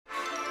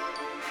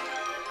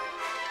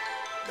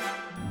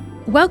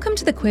Welcome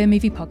to the Queer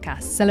Movie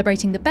Podcast,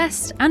 celebrating the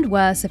best and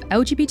worst of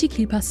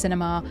LGBTQ+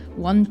 cinema,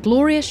 one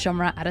glorious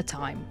genre at a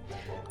time.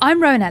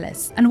 I'm Rowan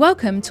Ellis, and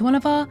welcome to one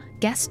of our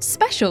guest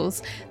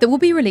specials that we'll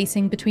be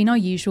releasing between our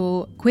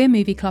usual Queer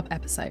Movie Club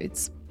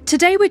episodes.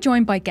 Today we're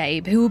joined by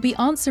Gabe, who will be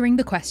answering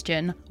the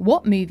question,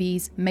 what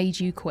movies made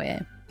you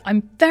queer?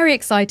 I'm very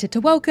excited to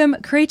welcome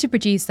creative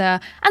producer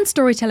and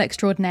storyteller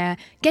extraordinaire,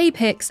 Gabe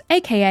Hicks,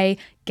 aka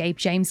Gabe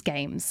James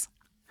Games.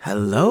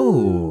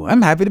 Hello,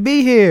 I'm happy to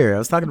be here. I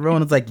was talking to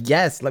Rowan, I was like,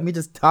 yes, let me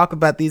just talk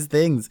about these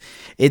things.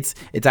 It's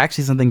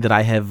actually something that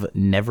I have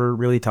never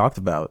really talked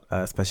about,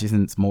 especially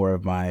since more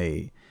of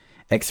my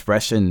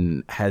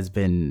expression has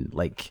been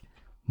like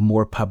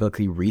more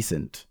publicly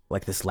recent.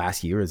 Like this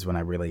last year is when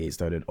I really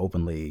started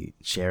openly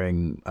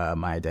sharing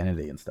my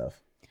identity and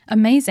stuff.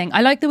 Amazing.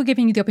 I like that we're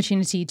giving you the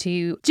opportunity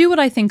to do what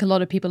I think a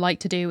lot of people like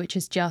to do, which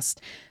is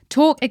just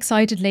talk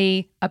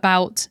excitedly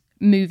about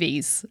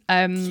movies.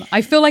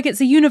 I feel like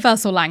it's a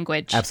universal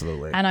language.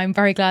 Absolutely. And I'm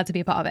very glad to be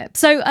a part of it.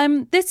 So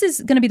this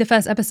is going to be the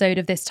first episode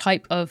of this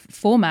type of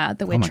format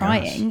that we're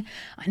trying. Gosh.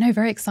 I know,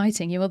 very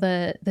exciting. You are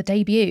the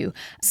debut.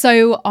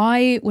 So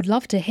I would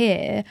love to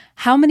hear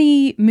how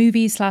many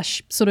movies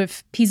 / sort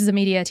of pieces of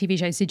media, TV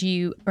shows did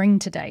you bring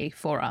today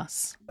for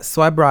us?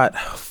 So I brought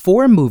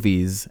 4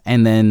 movies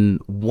and then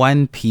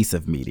 1 piece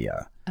of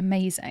media.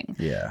 Amazing.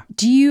 Yeah.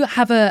 Do you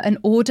have an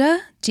order?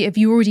 Have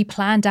you already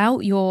planned out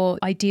your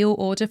ideal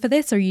order for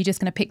this, or are you just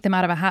going to pick them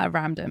out of a hat at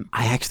random?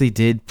 I actually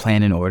did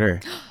plan an order.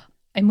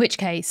 In which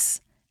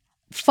case,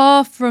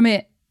 far from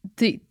it,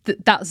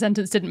 that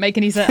sentence didn't make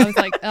any sense.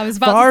 I was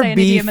about to say an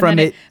idiom, and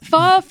then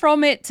far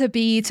from it to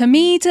be to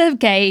me to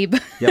Gabe.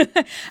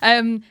 Yep.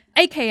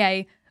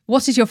 AKA,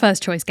 what is your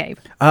first choice, Gabe?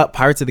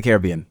 Pirates of the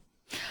Caribbean.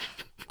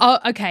 Oh,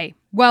 okay.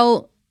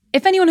 Well,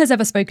 if anyone has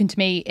ever spoken to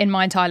me in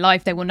my entire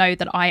life, they will know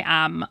that I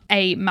am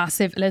a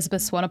massive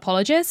Elizabeth Swann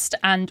apologist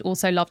and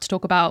also love to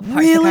talk about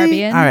Pirates of the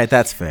Caribbean. All right,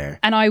 that's fair.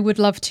 And I would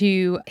love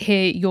to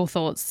hear your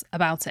thoughts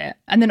about it.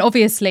 And then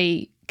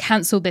obviously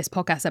cancel this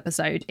podcast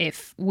episode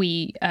if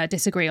we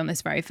disagree on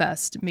this very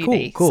first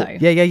movie. Cool. So,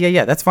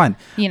 Yeah. That's fine.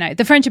 You know,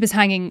 the friendship is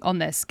hanging on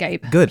this,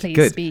 Gabe.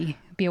 Please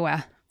be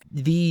aware.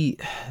 The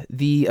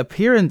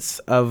appearance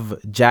of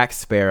Jack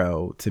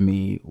Sparrow to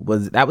me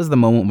was the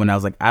moment when I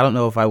was like, I don't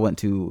know if I want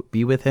to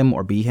be with him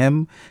or be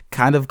him.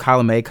 Kind of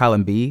column A,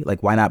 column B.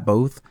 Like, why not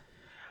both?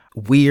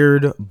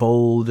 Weird,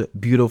 bold,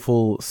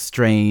 beautiful,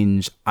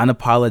 strange,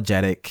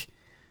 unapologetic,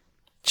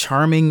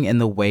 charming in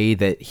the way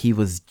that he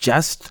was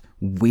just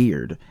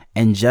weird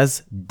and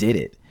just did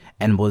it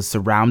and was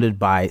surrounded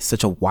by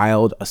such a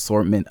wild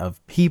assortment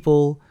of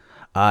people.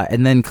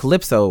 And then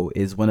Calypso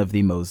is one of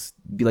the most,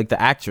 like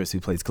the actress who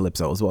plays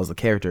Calypso as well as the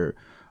character,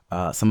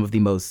 some of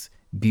the most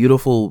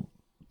beautiful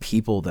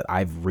people that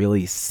I've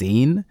really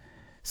seen.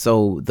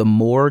 So the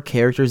more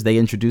characters they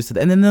introduced,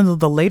 and then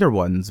the later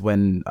ones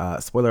when,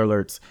 spoiler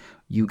alerts,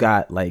 you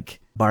got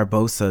like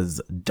Barbossa's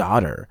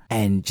daughter,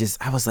 and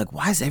just, I was like,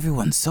 why is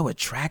everyone so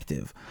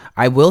attractive?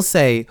 I will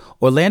say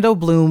Orlando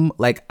Bloom,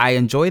 like I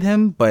enjoyed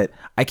him, but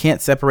I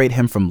can't separate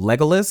him from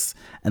Legolas,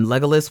 and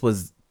Legolas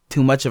was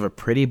too much of a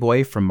pretty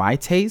boy for my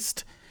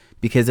taste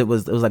because it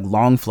was like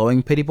long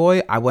flowing pretty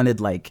boy. I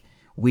wanted like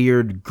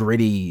weird,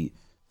 gritty,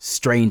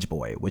 strange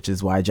boy, which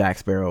is why Jack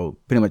Sparrow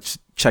pretty much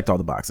checked all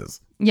the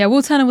boxes. Yeah,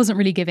 Will Turner wasn't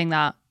really giving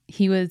that.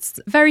 He was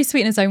very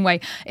sweet in his own way.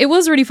 It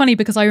was really funny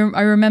because I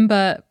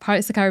remember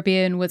Pirates of the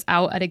Caribbean was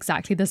out at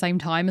exactly the same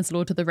time as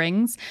Lord of the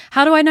Rings.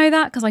 How do I know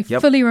that? Because I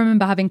fully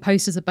remember having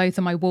posters of both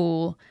on my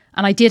wall,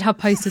 and I did have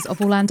posters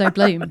of Orlando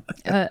Bloom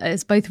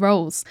as both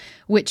roles,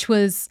 which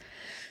was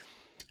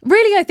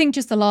really, I think,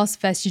 just the last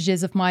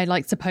vestiges of my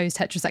like supposed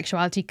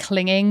heterosexuality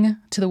clinging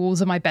to the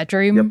walls of my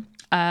bedroom.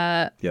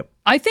 Yep.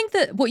 I think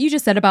that what you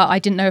just said about I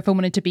didn't know if I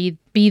wanted to be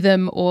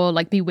them or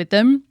like be with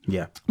them.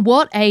 Yeah.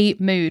 What a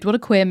mood. What a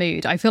queer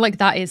mood. I feel like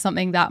that is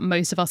something that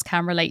most of us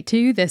can relate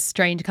to. This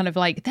strange kind of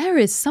like, there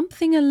is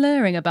something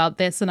alluring about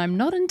this and I'm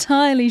not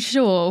entirely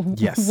sure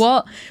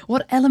what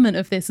element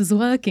of this is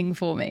working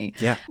for me.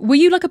 Yeah. Were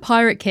you like a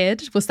pirate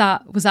kid? Was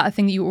that a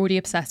thing that you were already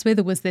obsessed with,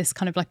 or was this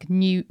kind of like a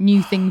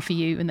new thing for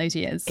you in those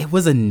years? It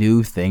was a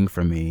new thing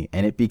for me,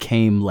 and it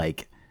became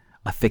like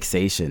a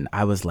fixation.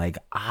 I was like,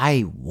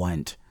 I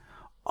want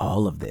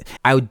all of this.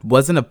 I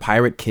wasn't a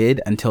pirate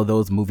kid until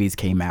those movies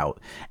came out,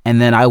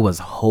 and then I was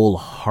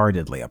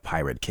wholeheartedly a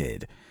pirate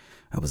kid.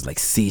 I was like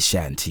sea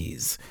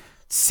shanties,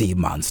 sea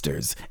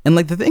monsters, and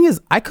like the thing is,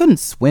 I couldn't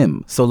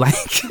swim, so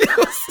like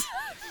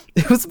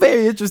it was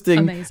very interesting.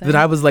 Amazing. That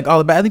I was like all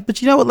about. I think, but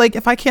you know what? Like,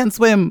 if I can't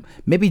swim,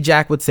 maybe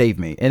Jack would save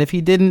me, and if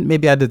he didn't,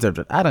 maybe I deserved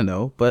it. I don't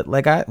know, but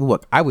like, I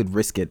would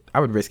risk it.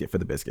 I would risk it for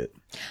the biscuit.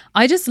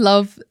 I just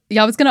love.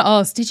 Yeah, I was gonna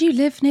ask, did you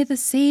live near the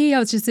sea? I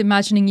was just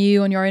imagining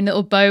you on your own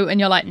little boat, and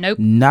you're like, nope,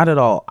 not at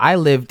all. I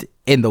lived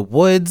in the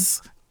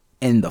woods,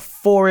 in the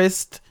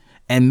forest.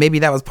 And maybe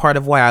that was part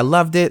of why I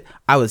loved it.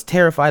 I was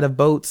terrified of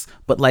boats,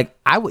 but like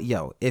I would,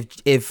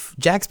 if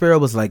Jack Sparrow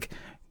was like,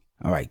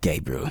 all right,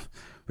 Gabriel,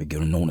 we're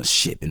going on a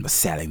ship and we're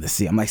sailing the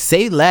sea. I'm like,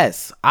 say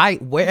less.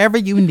 Wherever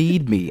you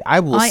need me,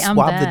 I will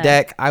swab the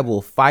deck. I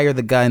will fire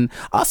the gun.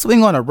 I'll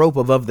swing on a rope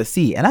above the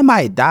sea, and I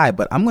might die,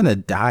 but I'm going to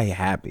die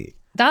happy.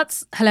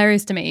 That's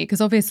hilarious to me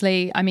because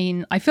obviously, I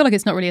mean, I feel like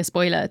it's not really a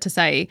spoiler to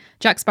say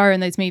Jack Sparrow in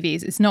those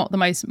movies is not the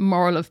most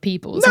moral of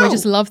people. So I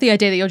just love the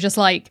idea that you're just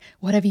like,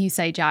 whatever you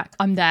say, Jack,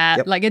 I'm there.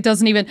 Yep. Like, it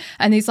doesn't even,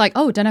 and he's like,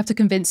 oh, don't have to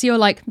convince you. Or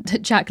like,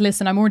 Jack,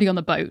 listen, I'm already on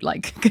the boat.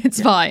 Like, it's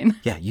fine.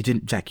 Yeah, you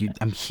didn't, Jack,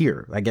 I'm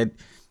here. Like,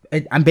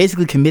 I'm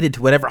basically committed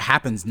to whatever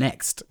happens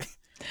next.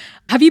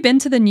 Have you been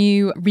to the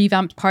new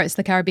revamped Pirates of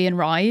the Caribbean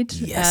ride?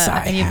 Yes,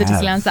 I any of the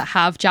Disneylands that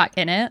have Jack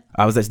in it?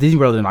 I was at Disney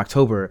World in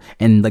October,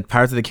 and like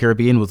Pirates of the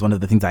Caribbean was one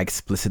of the things I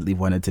explicitly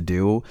wanted to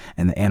do,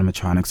 and the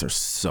animatronics are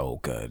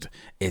so good.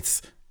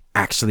 It's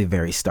actually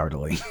very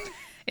startling.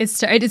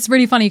 It's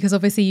really funny because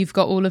obviously you've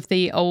got all of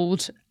the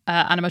old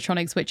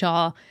animatronics, which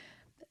are,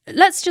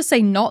 let's just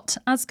say, not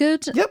as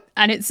good. Yep.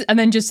 And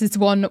then just this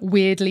one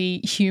weirdly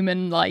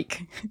human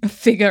like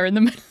figure in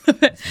the middle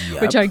of it,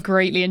 which I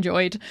greatly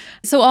enjoyed.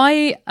 So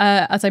I,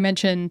 as I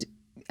mentioned,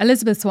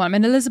 Elizabeth Swann, I'm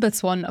an Elizabeth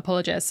Swann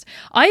apologist.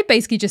 I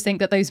basically just think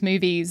that those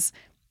movies,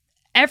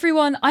 I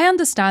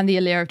understand the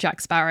allure of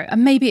Jack Sparrow,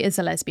 and maybe it is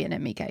a lesbian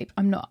in me, Gabe.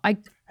 I'm not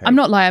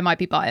lying, I might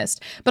be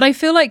biased, but I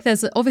feel like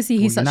there's obviously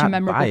he's such a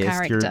memorable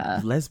character. You're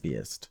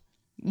lesbiist.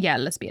 Yeah,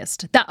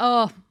 lesbiist.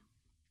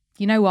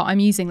 You know what? I'm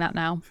using that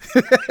now.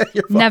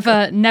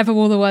 Never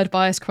will the word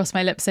bias cross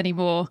my lips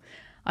anymore.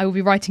 I will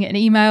be writing it in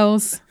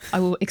emails. I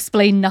will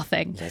explain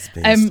nothing.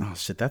 Lesbians. Oh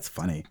shit, that's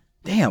funny.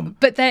 Damn.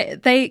 But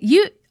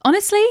you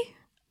honestly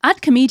add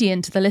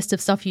comedian to the list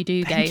of stuff you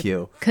do, Gabe. Thank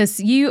you.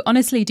 Because you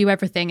honestly do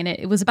everything, and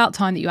it was about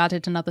time that you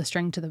added another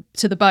string to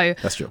the bow.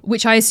 That's true.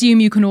 Which I assume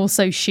you can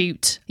also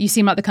shoot. You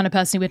seem like the kind of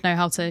person who would know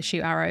how to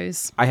shoot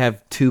arrows. I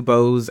have 2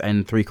 bows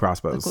and 3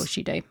 crossbows. Of course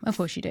you do. Of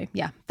course you do.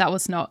 Yeah, that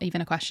was not even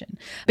a question.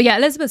 But yeah,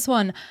 Elizabeth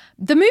Swann,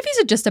 the movies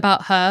are just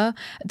about her.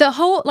 The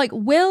whole, like,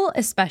 Will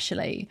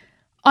especially.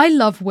 I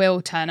love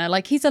Will Turner.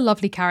 Like, he's a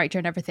lovely character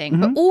and everything.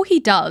 Mm-hmm. But all he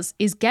does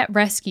is get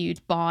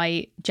rescued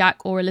by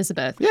Jack or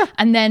Elizabeth. Yeah.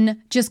 And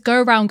then just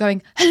go around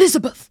going,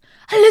 Elizabeth,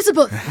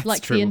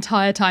 like true. The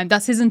entire time.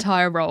 That's his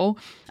entire role.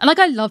 And like,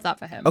 I love that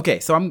for him. Okay,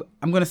 so I'm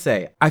going to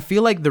say, I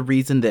feel like the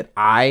reason that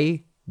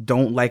I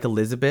don't like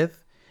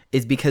Elizabeth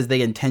is because they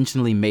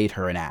intentionally made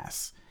her an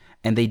ass.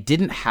 And they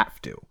didn't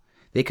have to.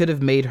 They could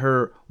have made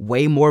her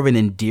way more of an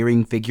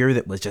endearing figure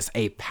that was just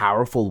a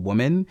powerful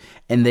woman.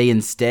 And they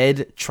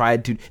instead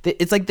tried to,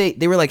 it's like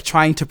they were like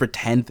trying to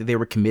pretend that they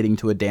were committing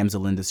to a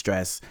damsel in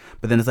distress.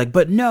 But then it's like,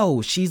 but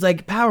no, she's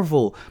like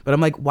powerful. But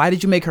I'm like, why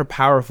did you make her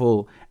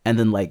powerful and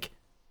then like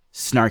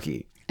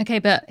snarky? Okay,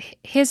 but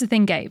here's the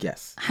thing, Gabe.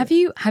 Yes. Have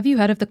you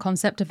heard of the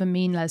concept of a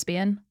mean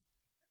lesbian?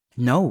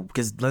 No,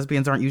 because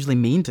lesbians aren't usually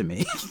mean to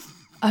me.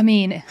 I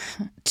mean,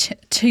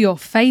 to your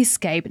face,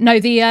 Gabe. No,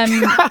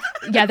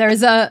 yeah, there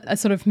is a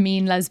sort of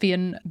mean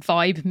lesbian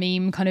vibe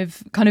meme kind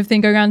of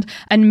thing going around,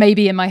 and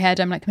maybe in my head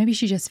I'm like, maybe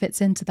she just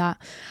fits into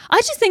that. I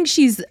just think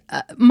she's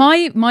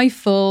my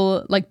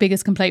full like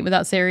biggest complaint with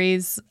that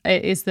series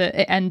is that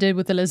it ended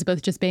with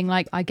Elizabeth just being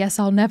like, I guess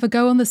I'll never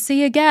go on the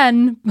sea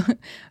again.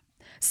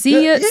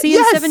 see you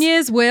in 7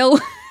 years, Will.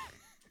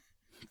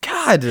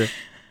 God.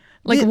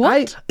 Like,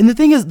 what? And the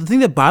thing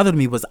that bothered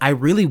me was I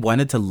really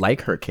wanted to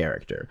like her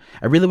character.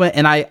 I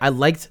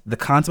liked the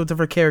concept of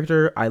her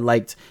character. I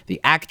liked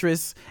the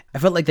actress. I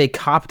felt like they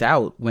copped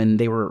out when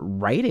they were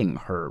writing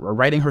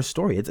her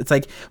story. It's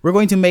like, we're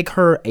going to make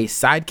her a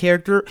side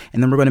character,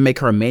 and then we're going to make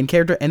her a main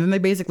character, and then they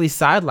basically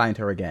sidelined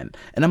her again.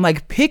 And I'm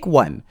like, pick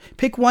one,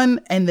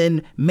 and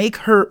then make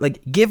her,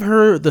 like, give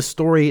her the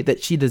story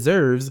that she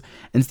deserves,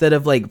 instead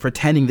of like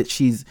pretending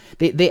that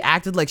they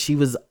acted like she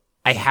was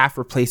a half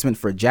replacement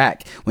for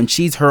Jack when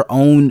she's her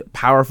own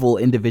powerful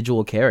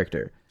individual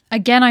character.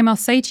 Again, I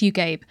must say to you,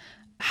 Gabe,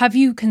 have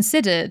you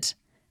considered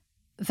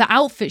the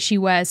outfit she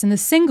wears in the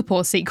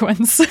Singapore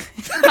sequence?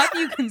 Have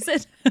you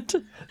considered?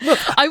 Look,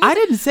 I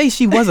didn't say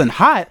she wasn't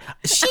hot.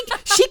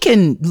 She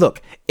can,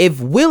 look,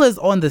 if Will is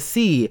on the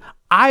sea,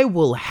 I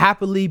will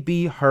happily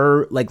be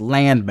her like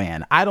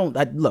landman.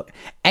 Look,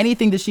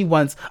 anything that she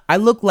wants. I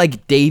look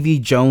like Davy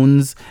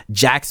Jones,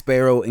 Jack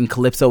Sparrow, and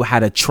Calypso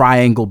had a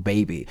triangle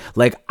baby.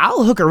 Like,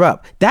 I'll hook her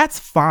up. That's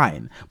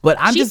fine. But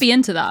she'd be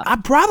into that.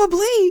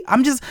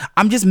 I'm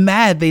just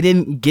mad they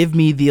didn't give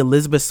me the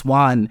Elizabeth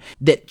Swann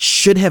that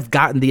should have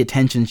gotten the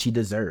attention she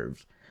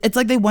deserved. It's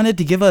like they wanted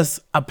to give us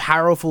a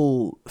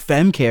powerful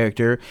femme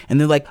character, and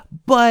they're like,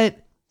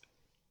 but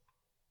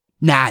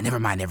nah, never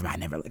mind.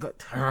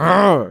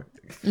 Like,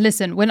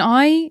 listen, when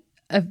I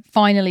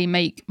finally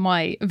make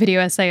my video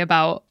essay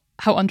about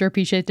how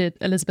underappreciated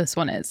Elizabeth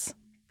Swann is,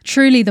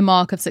 truly the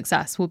mark of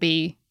success will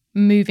be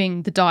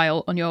moving the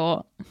dial on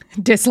your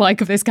dislike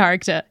of this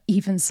character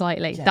even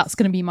slightly. Yes. That's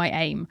going to be my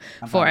aim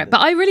for it. But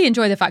I really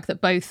enjoy the fact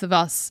that both of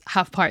us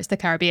have Pirates of the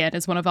Caribbean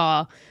as one of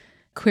our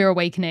queer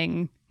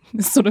awakening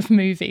sort of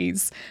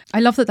movies. I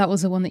love that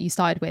was the one that you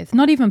started with.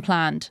 Not even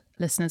planned,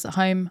 listeners at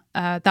home.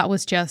 That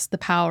was just the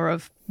power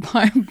of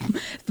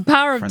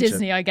Friendship.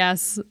 Disney, I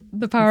guess.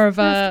 The power of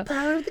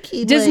the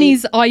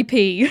Disney's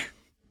IP.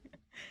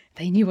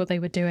 They knew what they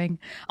were doing.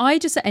 I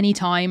just at any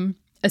time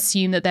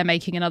assume that they're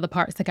making another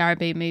Pirates of the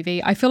Caribbean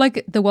movie. I feel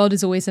like the world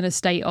is always in a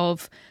state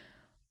of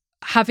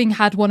having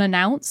had one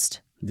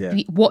announced,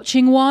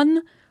 watching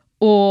one,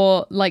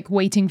 or like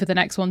waiting for the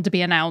next one to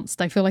be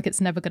announced. I feel like it's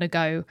never going to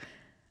go.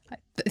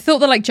 I thought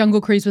that like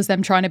Jungle Cruise was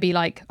them trying to be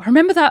like,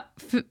 remember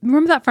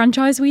that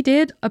franchise we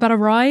did about a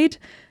ride?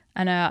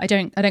 And I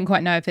don't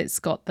quite know if it's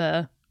got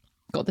the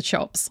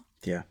chops.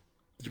 Yeah,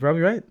 you're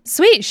probably right.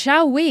 Sweet.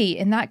 Shall we,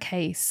 in that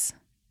case,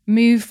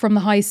 move from the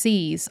high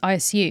seas, I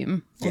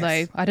assume? Yes.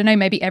 Although, I don't know,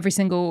 maybe every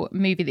single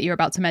movie that you're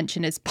about to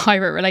mention is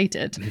pirate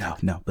related.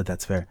 No, but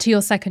that's fair. To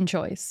your second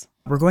choice.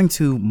 We're going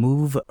to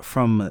move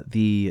from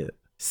the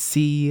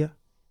sea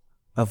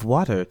of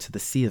water to the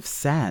sea of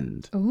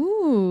sand.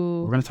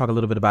 Ooh. We're going to talk a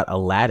little bit about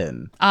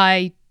Aladdin.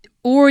 I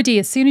already,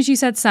 as soon as you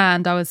said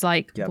sand, I was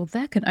like, well,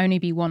 there can only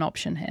be one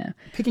option here.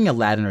 Picking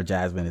Aladdin or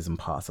Jasmine is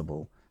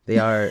impossible. They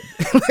are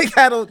like,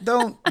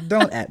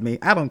 don't at me.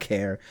 I don't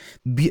care.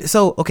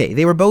 So, okay,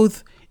 they were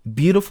both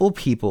beautiful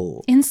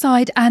people.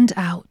 Inside and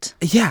out.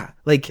 Yeah,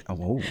 like,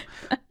 whoa.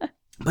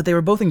 But they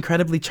were both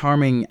incredibly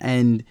charming,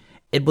 and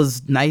it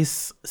was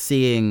nice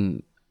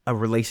seeing a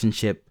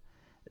relationship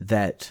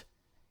that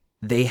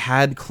they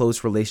had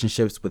close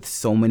relationships with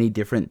so many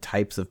different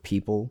types of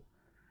people,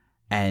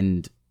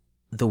 and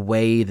the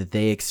way that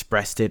they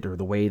expressed it or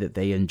the way that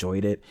they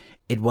enjoyed it,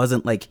 it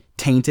wasn't like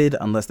tainted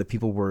unless the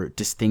people were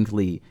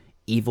distinctly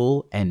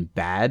evil and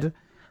bad.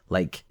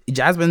 Like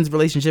Jasmine's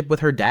relationship with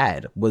her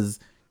dad was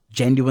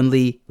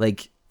genuinely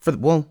like, for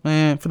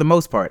the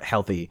most part,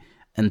 healthy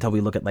until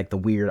we look at like the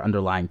weird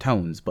underlying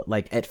tones. But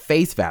like at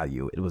face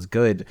value, it was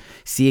good.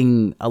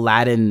 Seeing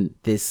Aladdin,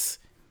 this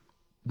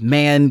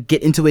man,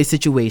 get into a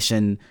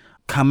situation,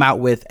 come out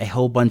with a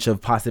whole bunch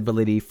of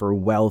possibility for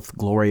wealth,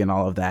 glory, and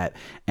all of that,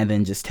 and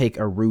then just take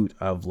a route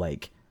of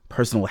like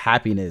personal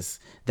happiness.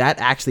 That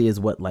actually is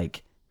what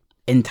like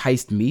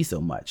enticed me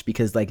so much,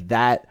 because like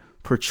that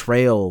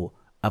portrayal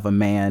of a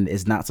man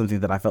is not something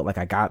that I felt like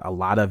I got a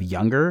lot of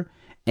younger,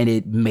 and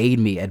it made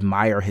me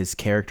admire his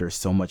character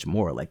so much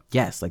more. Like,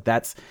 yes, like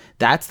that's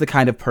the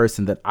kind of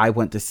person that I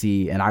went to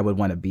see and I would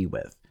want to be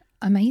with.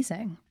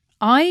 Amazing.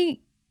 I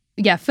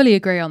fully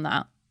agree on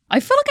that. I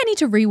feel like I need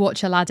to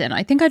rewatch Aladdin.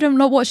 I think I've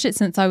not watched it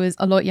since I was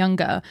a lot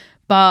younger,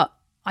 but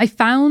I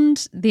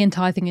found the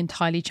entire thing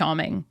entirely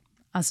charming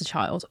as a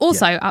child.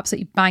 Also,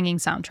 absolutely banging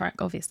soundtrack,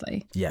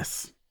 obviously.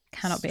 Yes.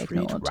 Cannot be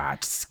ignored. Street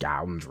rat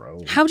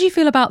scoundrel. How do you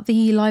feel about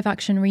the live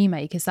action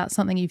remake? Is that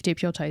something you've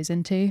dipped your toes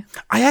into?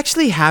 I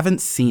actually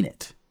haven't seen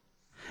it.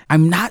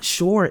 I'm not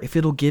sure if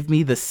it'll give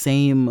me the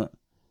same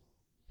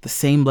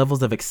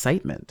levels of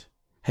excitement.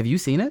 Have you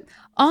seen it?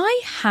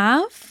 I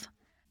have.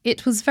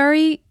 It was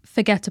very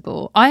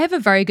forgettable. I have a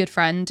very good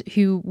friend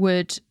who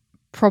would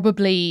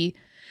probably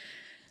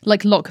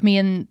like lock me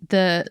in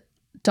the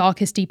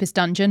darkest, deepest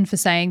dungeon for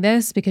saying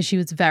this, because she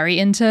was very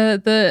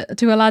into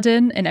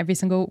Aladdin in every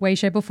single way,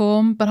 shape or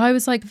form. But I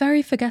was like,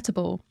 very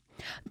forgettable.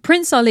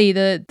 Prince Ali,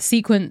 the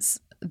sequence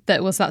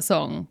that was that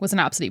song, was an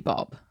absolute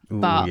bop.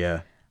 But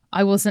yeah.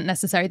 I wasn't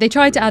necessary. They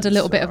tried to add a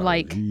little bit of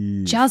like,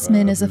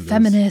 Jasmine is a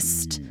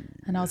feminist.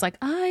 And I was like,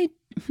 I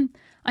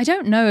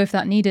don't know if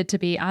that needed to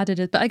be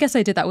added, but I guess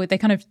they did that they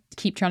kind of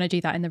keep trying to do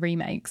that in the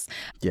remakes.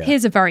 Yeah.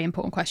 Here's a very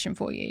important question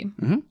for you.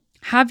 Mm-hmm.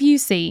 Have you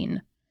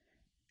seen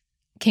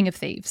King of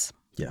Thieves?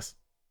 Yes.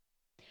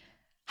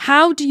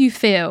 How do you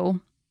feel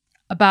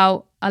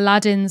about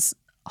Aladdin's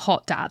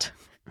hot dad?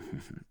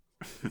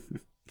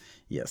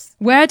 Yes.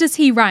 Where does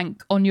he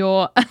rank on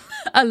your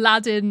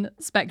Aladdin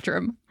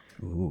spectrum?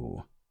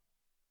 Ooh.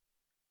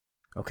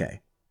 Okay.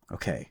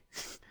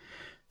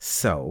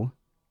 So,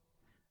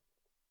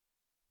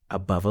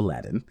 above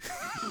Aladdin.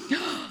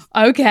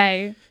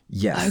 Okay.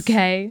 Yes.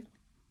 Okay.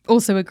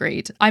 Also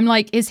agreed. I'm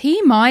like, is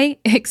he my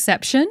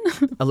exception?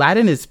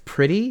 Aladdin is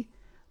pretty,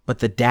 but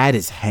the dad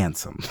is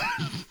handsome.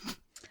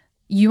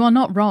 You are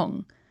not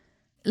wrong.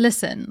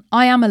 Listen,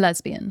 I am a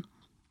lesbian.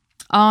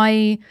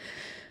 I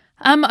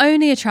am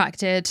only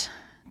attracted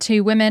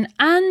to women,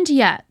 and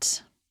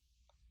yet,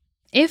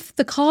 if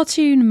the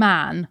cartoon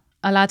man,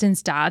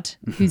 Aladdin's dad,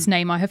 whose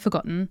name I have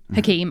forgotten,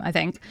 Hakeem, I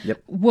think,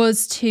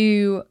 was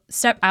to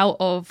step out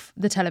of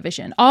the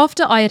television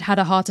after I had had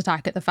a heart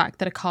attack at the fact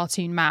that a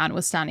cartoon man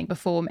was standing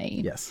before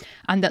me,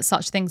 and that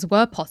such things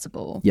were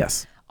possible,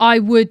 I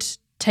would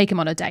take him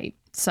on a date.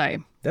 So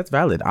that's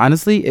valid.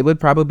 Honestly, it would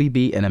probably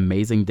be an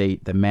amazing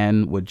date. The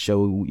man would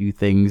show you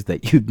things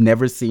that you'd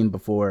never seen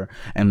before,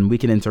 and we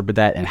can interpret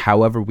that in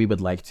however we would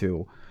like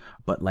to.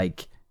 But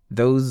like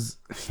those,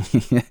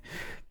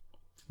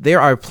 there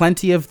are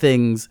plenty of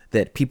things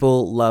that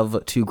people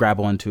love to grab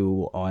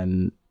onto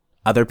on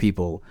other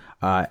people,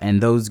 and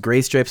those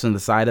gray strips on the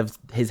side of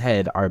his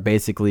head are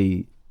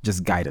basically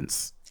just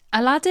guidance.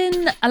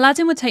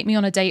 Aladdin would take me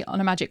on a date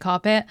on a magic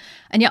carpet,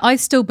 and yet I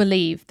still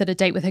believe that a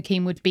date with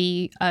Hakeem would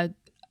be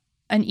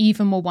an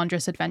even more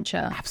wondrous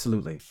adventure.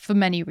 Absolutely. For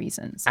many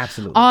reasons.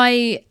 Absolutely.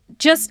 I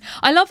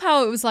love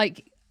how it was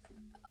like,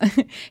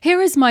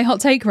 here is my hot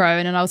take,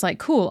 Rowan. And I was like,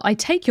 cool, I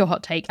take your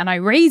hot take and I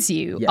raise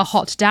you a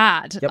hot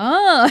dad. Yep.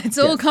 It's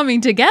all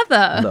coming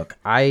together. Look,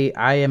 I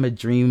am a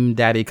Dream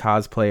Daddy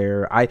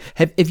cosplayer.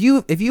 If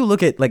you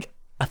look at like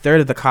a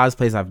third of the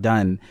cosplays I've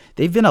done,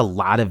 they've been a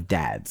lot of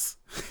dads.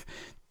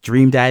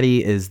 Dream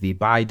Daddy is the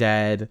bi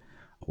dad,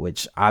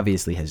 which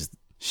obviously has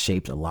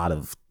shaped a lot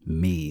of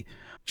me.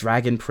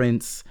 Dragon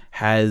Prince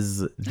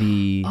has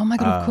the oh my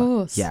god, of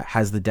course,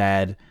 has the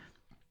dad.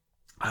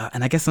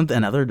 And I guess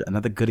another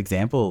good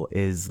example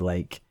is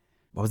like,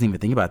 I wasn't even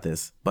thinking about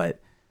this,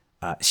 but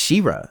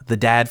She-Ra, the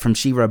dad from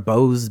She-Ra,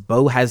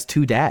 Bo has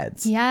two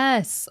dads.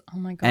 Yes. Oh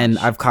my gosh. And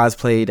I've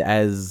cosplayed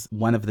as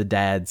one of the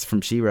dads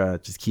from She-Ra.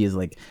 Just he is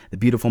like the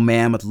beautiful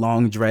man with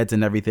long dreads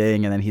and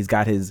everything, and then he's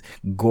got his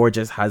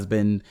gorgeous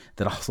husband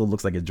that also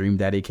looks like a Dream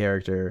Daddy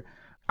character.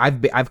 I've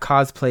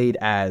cosplayed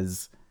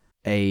as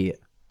a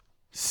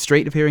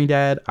straight appearing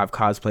dad. I've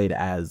cosplayed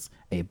as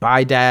a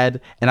bi dad,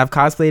 and I've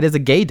cosplayed as a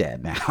gay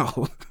dad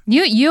now.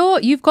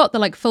 You've got the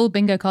like full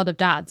bingo card of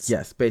dads.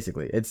 Yes,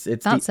 basically.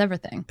 That's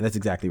everything. That's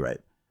exactly right.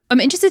 I'm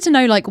interested to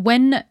know, like,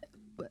 when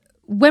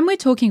we're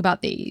talking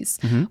about these,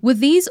 were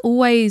these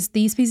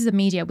pieces of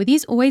media, were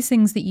these always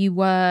things that you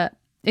were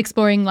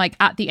exploring like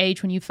at the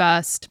age when you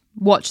first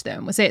watched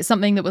them? Was it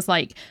something that was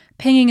like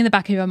pinging in the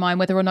back of your mind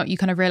whether or not you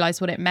kind of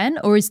realized what it meant?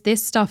 Or is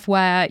this stuff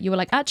where you were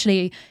like,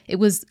 actually, it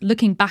was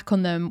looking back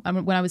on them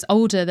when I was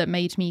older that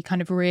made me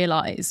kind of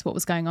realize what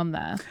was going on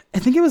there? I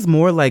think it was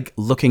more like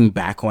looking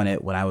back on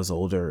it when I was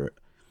older,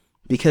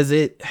 because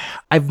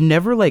I've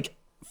never like,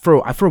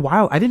 for a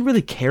while, I didn't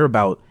really care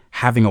about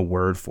having a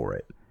word for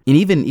it. And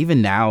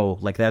even now,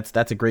 like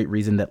that's a great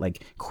reason that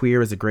like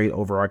queer is a great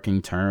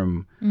overarching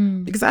term,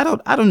 because I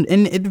don't,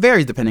 and it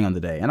varies depending on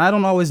the day, and I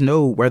don't always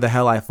know where the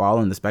hell I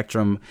fall in the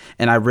spectrum.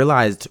 And I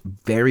realized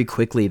very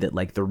quickly that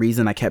like the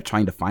reason I kept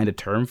trying to find a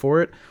term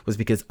for it was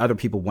because other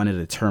people wanted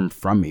a term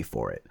from me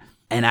for it.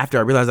 And after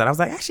I realized that, I was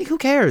like, actually, who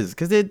cares?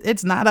 Because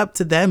it's not up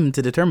to them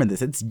to determine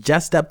this. It's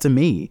just up to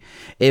me.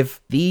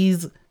 If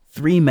these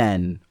 3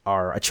 men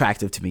are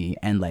attractive to me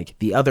and like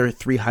the other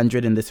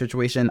 300 in this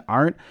situation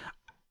aren't,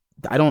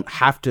 I don't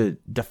have to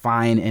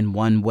define in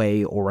one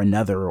way or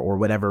another or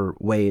whatever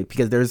way,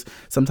 because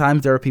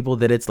sometimes there are people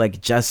that it's like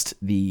just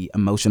the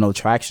emotional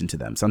attraction to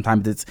them.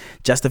 Sometimes it's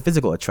just a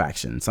physical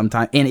attraction.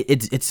 Sometimes, and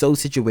it's so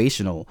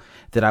situational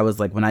that I was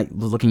like, when I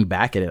was looking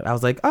back at it, I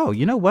was like, oh,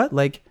 you know what?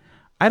 Like,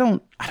 I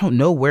don't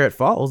know where it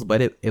falls,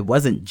 but it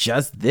wasn't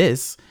just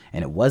this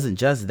and it wasn't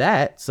just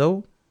that.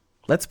 So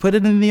let's put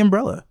it in the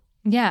umbrella.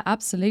 Yeah,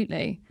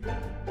 absolutely.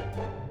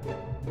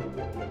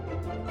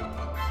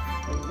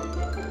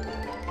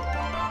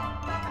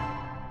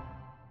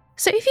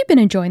 So if you've been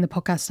enjoying the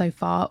podcast so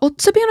far, or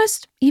to be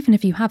honest, even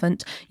if you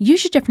haven't, you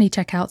should definitely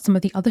check out some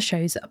of the other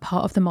shows that are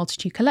part of the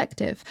Multitude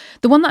Collective.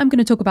 The one that I'm going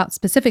to talk about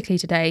specifically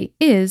today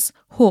is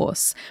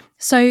Horse.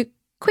 So,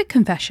 quick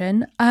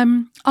confession,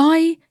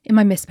 I, in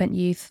my misspent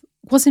youth,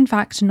 was in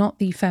fact not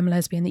the femme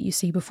lesbian that you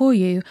see before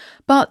you,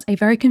 but a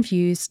very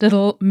confused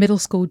little middle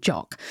school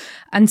jock.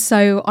 And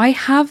so I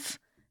have,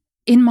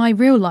 in my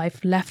real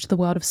life, left the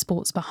world of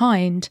sports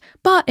behind,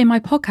 but in my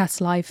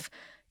podcast life,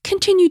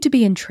 continued to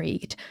be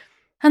intrigued.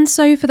 And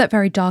so, for that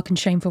very dark and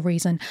shameful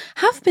reason,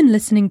 have been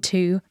listening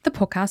to the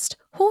podcast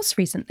Horse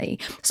recently.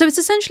 So it's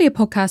essentially a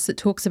podcast that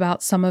talks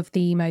about some of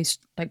the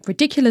most like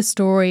ridiculous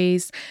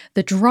stories,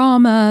 the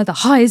drama, the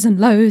highs and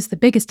lows, the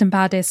biggest and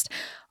baddest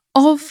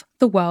of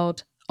the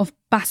world of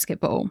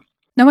basketball.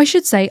 Now, I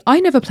should say, I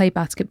never played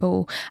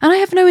basketball, and I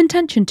have no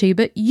intention to,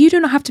 but you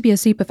do not have to be a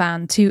super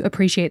fan to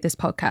appreciate this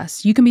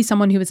podcast. You can be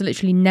someone who has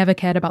literally never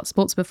cared about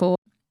sports before,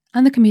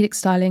 and the comedic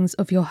stylings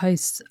of your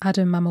hosts,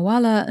 Adam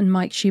Mamawala and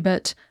Mike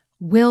Schubert,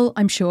 will,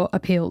 I'm sure,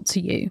 appeal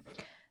to you.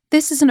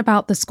 This isn't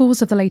about the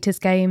scores of the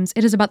latest games,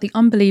 it is about the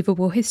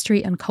unbelievable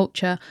history and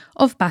culture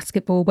of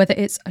basketball, whether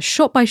it's a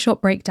shot-by-shot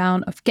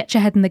breakdown of Get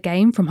Your Head in the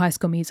Game from High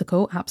School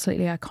Musical,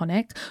 absolutely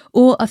iconic,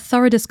 or a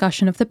thorough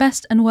discussion of the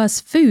best and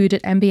worst food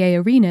at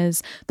NBA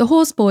arenas. The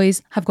Horse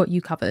Boys have got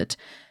you covered.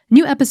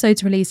 New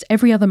episodes released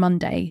every other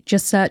Monday.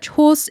 Just search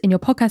Horse in your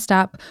podcast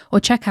app or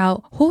check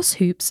out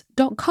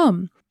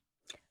horsehoops.com.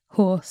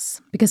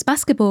 Horse, because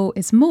basketball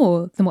is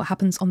more than what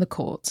happens on the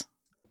court.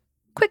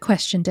 Quick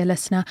question, dear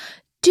listener.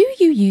 Do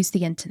you use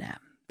the internet?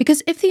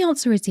 Because if the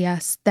answer is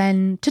yes,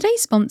 then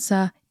today's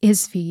sponsor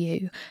is for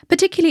you,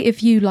 particularly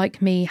if you,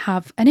 like me,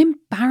 have an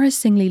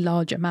embarrassingly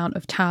large amount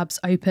of tabs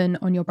open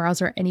on your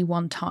browser at any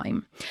one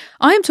time.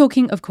 I am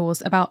talking, of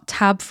course, about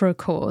Tab for a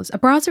Cause, a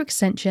browser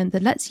extension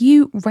that lets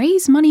you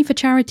raise money for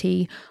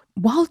charity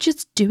while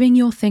just doing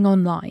your thing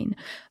online.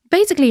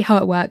 Basically, how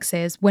it works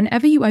is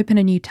whenever you open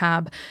a new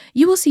tab,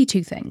 you will see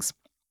 2 things.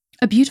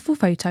 A beautiful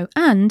photo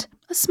and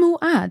a small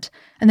ad.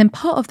 And then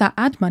part of that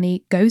ad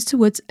money goes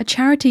towards a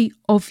charity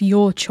of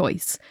your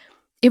choice.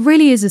 It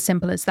really is as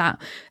simple as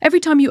that. Every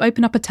time you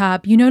open up a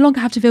tab, you no longer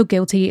have to feel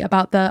guilty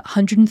about the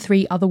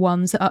 103 other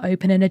ones that are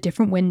open in a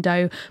different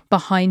window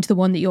behind the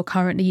one that you're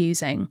currently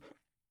using.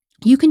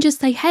 You can just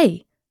say,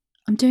 hey,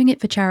 I'm doing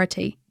it for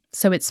charity.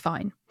 So it's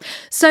fine.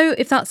 So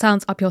if that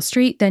sounds up your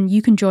street, then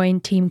you can join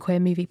Team Queer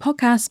Movie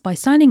Podcast by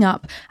signing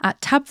up at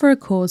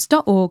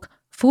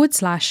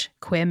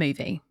tabforacause.org/queer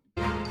movie.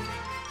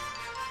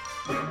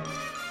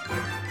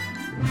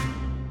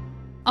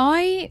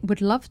 I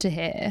would love to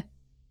hear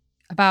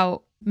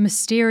about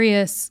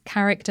mysterious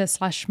character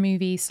 /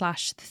 movie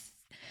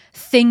 /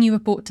 thing you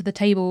have brought to the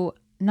table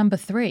number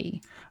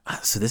 3.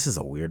 So this is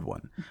a weird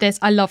one.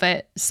 I love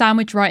it.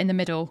 Sandwich right in the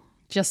middle,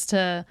 just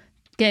to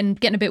getting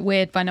a bit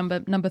weird by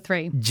number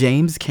 3.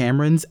 James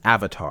Cameron's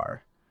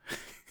Avatar.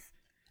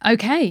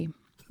 Okay.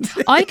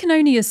 I can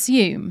only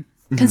assume,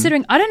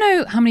 considering I don't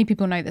know how many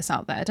people know this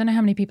out there. I don't know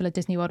how many people are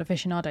Disney World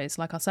aficionados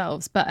like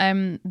ourselves, but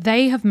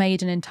they have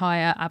made an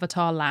entire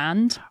Avatar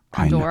land,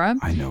 Pandora,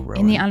 I know, Rowan.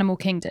 in the Animal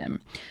Kingdom.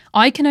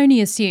 I can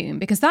only assume,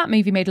 because that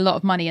movie made a lot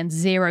of money and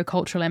zero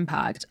cultural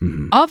impact,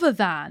 other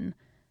than,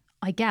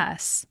 I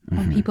guess,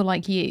 on people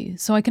like you.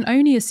 So I can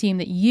only assume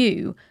that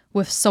you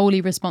were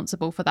solely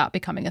responsible for that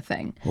becoming a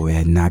thing. Oh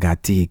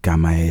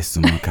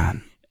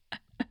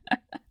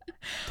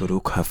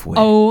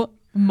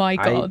my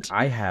God.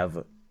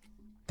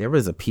 There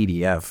was a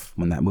PDF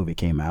when that movie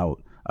came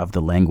out of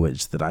the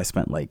language that I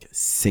spent like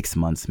 6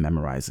 months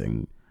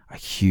memorizing a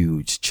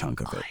huge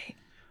chunk of it.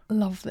 I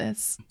love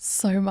this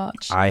so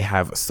much. I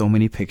have so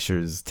many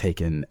pictures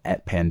taken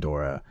at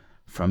Pandora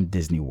from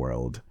Disney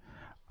World.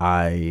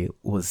 I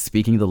was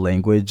speaking the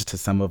language to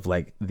some of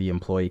like the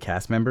employee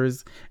cast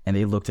members, and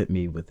they looked at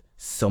me with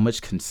so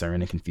much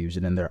concern and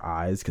confusion in their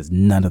eyes because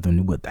none of them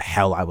knew what the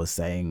hell I was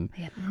saying.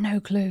 They had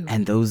no clue.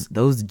 And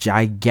those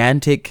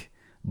gigantic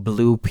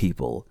blue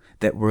people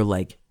that were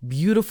like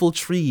beautiful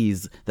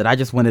trees that I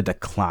just wanted to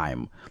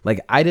climb.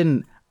 Like I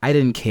didn't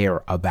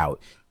care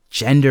about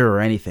gender or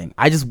anything.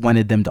 I just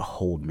wanted them to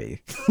hold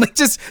me. Like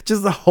just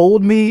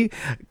hold me,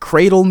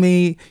 cradle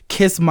me,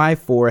 kiss my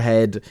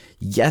forehead.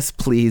 Yes,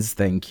 please,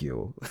 thank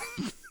you.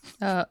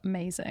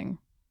 Amazing.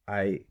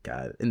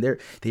 And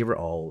they were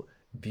all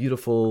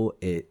beautiful.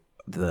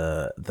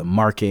 The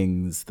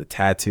markings, the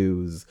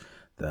tattoos,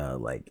 the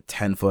like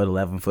 10 foot,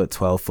 11 foot,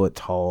 12 foot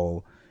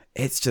tall.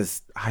 It's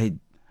just I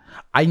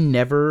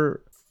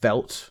never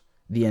felt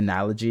the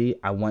analogy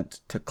I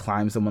want to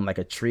climb someone like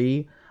a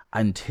tree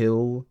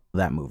until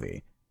that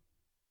movie.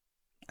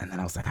 And then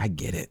I was like, I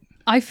get it.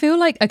 I feel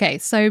like, okay,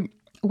 so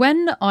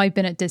when I've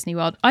been at Disney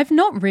World, I've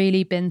not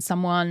really been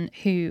someone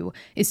who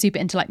is super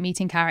into like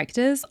meeting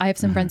characters. I have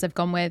some friends I've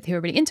gone with who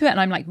are really into it, and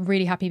I'm like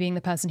really happy being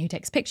the person who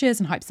takes pictures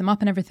and hypes them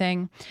up and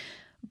everything.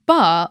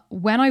 But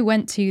when I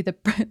went to the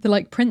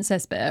like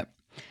princess bit,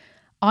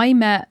 I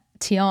met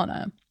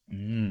Tiana.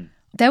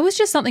 There was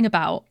just something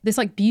about this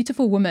like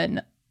beautiful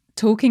woman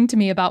talking to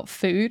me about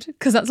food,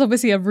 because that's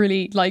obviously a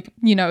really like,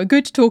 you know, a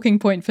good talking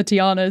point for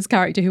Tiana's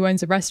character who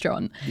owns a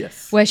restaurant.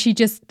 Yes. Where she'd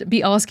just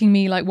be asking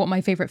me like what my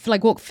favorite,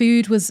 like what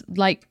food was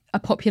like a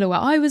popular where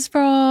I was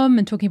from,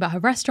 and talking about her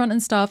restaurant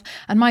and stuff.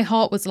 And my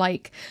heart was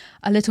like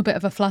a little bit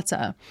of a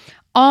flutter.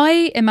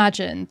 I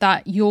imagine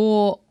that you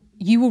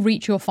will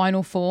reach your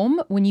final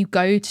form when you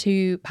go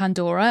to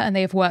Pandora and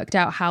they have worked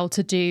out how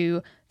to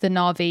do the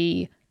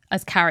Na'vi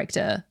as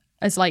character,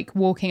 as like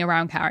walking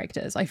around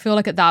characters. I feel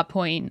like at that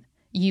point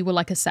you will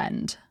like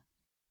ascend.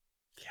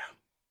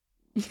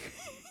 Yeah.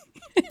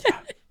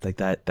 Like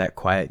that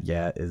quiet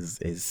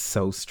is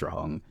so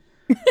strong.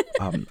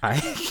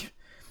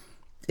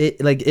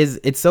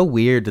 It's so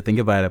weird to think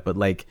about it, but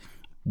like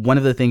one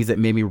of the things that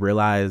made me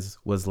realize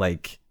was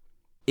like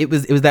it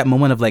was that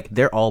moment of like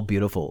they're all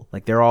beautiful.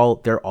 Like they're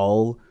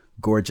all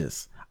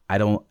gorgeous. I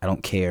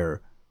don't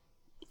care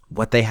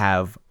what they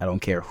have. I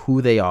don't care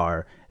who they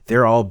are.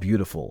 They're all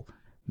beautiful.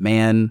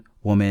 Man,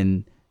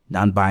 woman,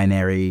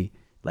 non-binary,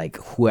 like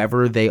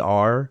whoever they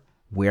are,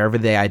 wherever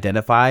they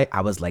identify,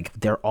 I was like,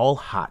 they're all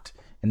hot.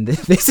 And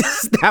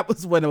that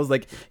was when I was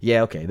like,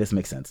 yeah, okay, this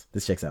makes sense.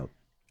 This checks out.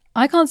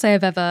 I can't say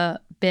I've ever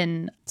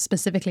been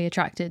specifically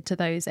attracted to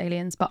those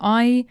aliens, but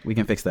we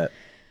can fix that.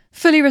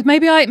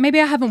 Maybe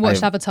I haven't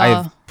watched Avatar. I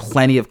have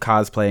plenty of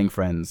cosplaying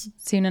friends.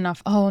 Soon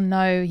enough. Oh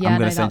no, yeah, I'm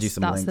gonna send you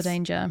some that's links. the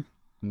danger.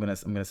 I'm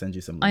gonna send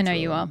you some links. I know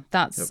you are.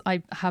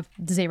 I have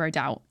zero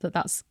doubt that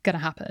that's gonna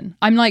happen.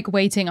 I'm like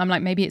waiting. I'm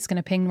like, maybe it's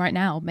gonna ping right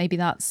now. Maybe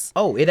that's.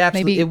 Oh, it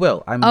absolutely it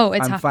will. I'm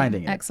happening.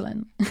 Finding it.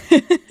 Excellent.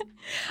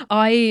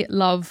 I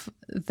love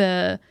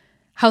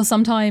how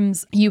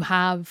sometimes you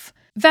have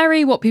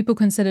very what people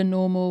consider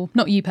normal.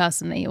 Not you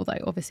personally, although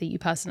obviously you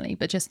personally,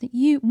 but just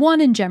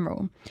one in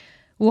general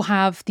will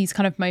have these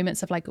kind of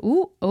moments of like,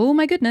 oh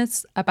my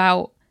goodness,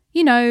 about,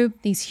 you know,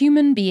 these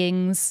human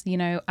beings, you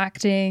know,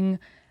 acting.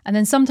 And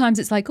then sometimes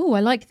it's like, oh,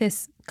 I like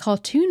this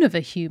cartoon of a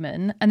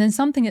human. And then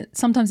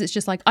sometimes it's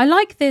just like, I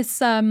like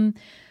this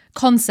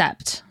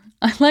concept.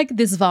 I like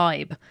this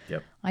vibe.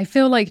 Yep. I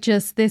feel like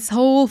just this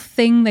whole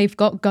thing they've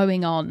got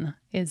going on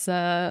is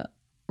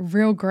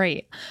real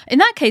great. In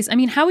that case, I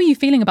mean, how are you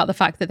feeling about the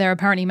fact that they're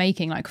apparently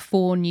making like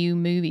 4 new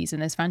movies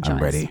in this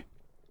franchise?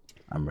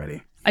 I'm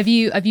ready. Have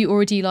you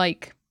already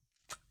like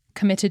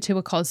committed to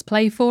a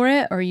cosplay for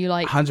it, or are you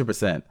like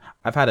 100%?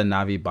 I've had a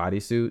Na'vi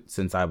bodysuit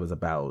since I was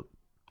about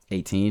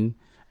 18,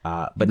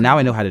 but now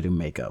I know how to do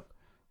makeup.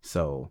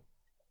 So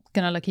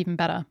Gonna look even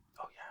better.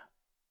 oh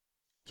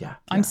yeah.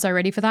 I'm so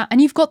ready for that.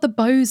 And you've got the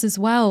bows as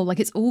well. Like,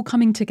 it's all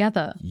coming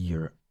together.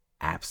 You're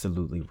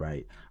absolutely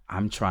right.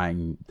 I'm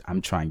trying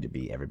to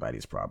be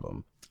everybody's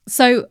problem.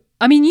 So,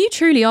 I mean, you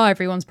truly are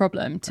everyone's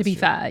problem, to be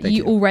fair. Thank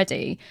you.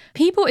 Already.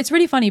 People, it's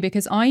really funny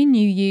because I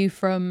knew you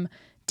from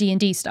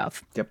D&D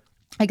stuff. Yep.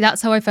 Like,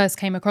 that's how I first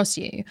came across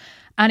you.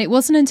 And it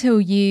wasn't until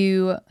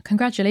you,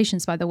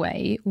 congratulations, by the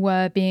way,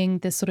 were being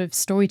this sort of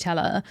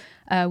storyteller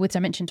with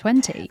Dimension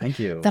 20. Thank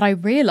you. That I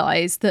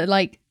realized that,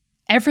 like,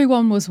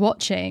 everyone was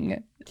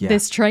watching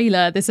this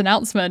trailer, this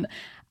announcement,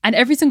 and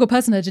every single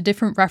person had a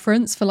different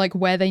reference for, like,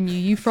 where they knew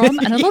you from.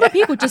 And a lot of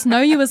people just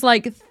know you as,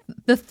 like,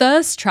 the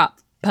thirst trap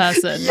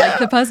person, like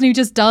the person who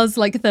just does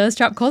like thirst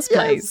trap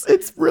cosplays. Yes,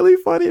 it's really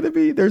funny to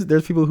me. There's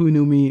people who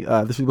knew me.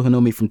 There's people who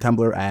know me from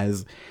Tumblr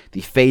as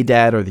the Fae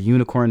Dad or the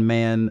Unicorn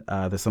Man.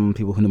 There's some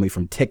people who know me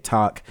from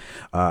TikTok.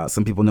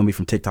 Some people know me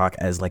from TikTok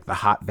as like the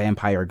hot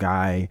vampire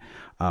guy.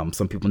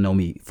 Some people know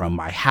me from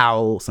my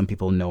Howl. Some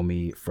people know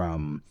me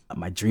from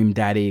my Dream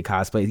Daddy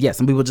cosplay. Yeah,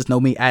 some people just know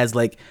me as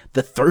like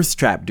the thirst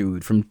trap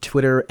dude from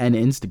Twitter and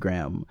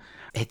Instagram.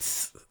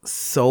 It's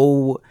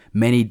so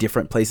many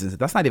different places.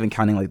 That's not even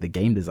counting like the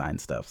game design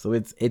stuff. So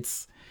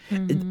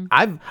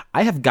I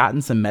have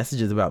gotten some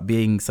messages about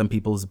being some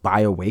people's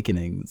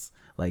bi-awakenings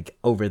like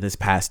over this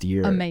past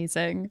year.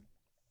 Amazing.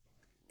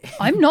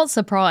 I'm not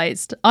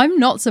surprised. I'm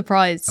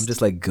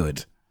just like,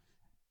 good.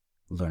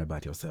 Learn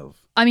about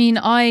yourself. I mean,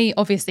 I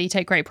obviously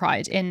take great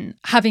pride in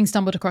having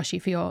stumbled across you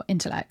for your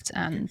intellect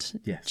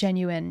and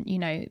genuine,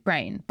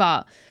 brain.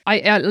 But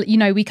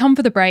we come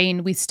for the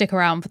brain, we stick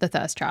around for the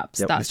thirst traps.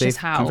 Yep, that's just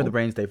how come for the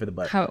brain, stay for the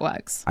butt. How it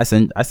works. I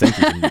sent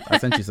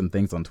you some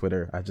things on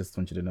Twitter. I just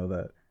want you to know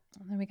that.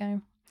 There we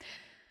go.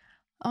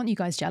 Aren't you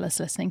guys jealous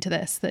listening to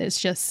this? That it's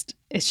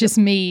just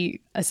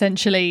me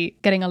essentially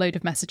getting a load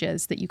of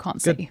messages that you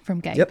can't see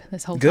from Gabe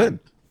this whole time.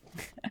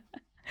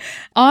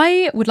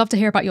 I would love to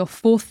hear about your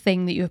fourth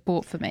thing that you have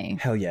bought for me.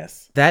 Hell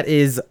yes. That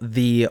is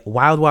the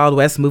Wild Wild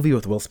West movie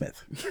with Will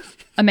Smith.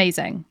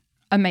 Amazing.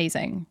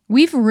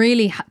 We've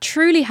really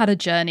truly had a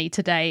journey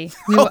today.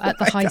 We were at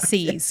the high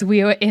seas.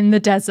 We were in the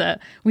desert.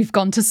 We've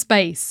gone to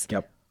space.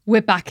 Yep.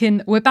 We're back,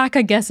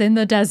 I guess, in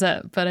the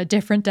desert, but a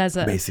different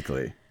desert.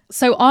 Basically.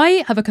 So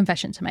I have a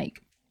confession to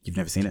make. You've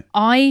never seen it?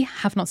 I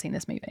have not seen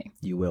this movie.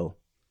 You will.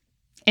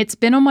 It's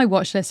been on my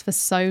watch list for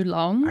so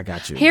long. I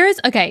got you.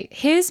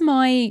 Here's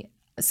my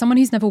someone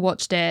who's never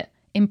watched it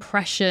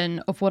impression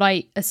of what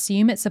I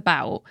assume it's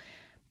about,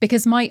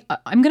 because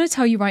I'm going to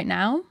tell you right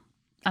now,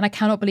 and I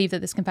cannot believe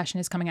that this confession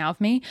is coming out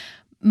of me.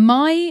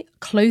 My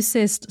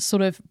closest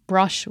sort of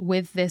brush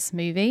with this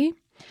movie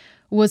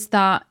was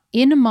that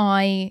in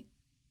my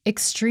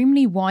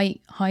extremely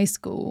white high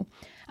school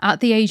at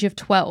the age of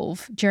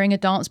 12 during a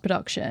dance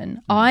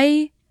production,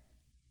 I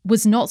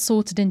was not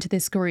sorted into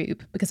this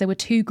group because there were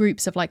two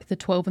groups of like the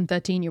 12 and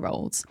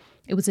 13-year-olds.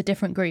 It was a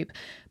different group,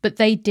 but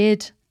they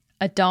did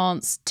a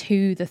dance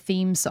to the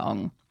theme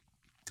song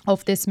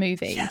of this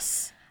movie.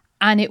 Yes.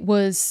 And it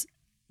was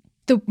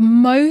the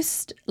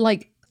most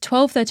like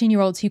 12,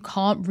 13-year-olds who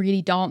can't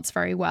really dance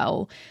very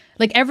well.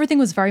 Like everything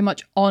was very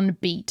much on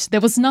beat. There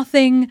was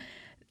nothing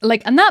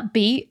like, and that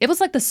beat, it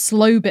was like the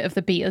slow bit of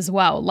the beat as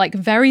well. Like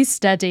very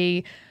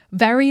steady,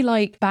 very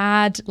like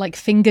bad, like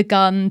finger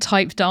gun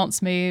type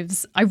dance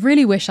moves. I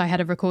really wish I had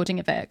a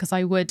recording of it because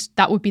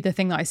that would be the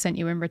thing that I sent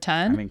you in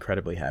return. I'm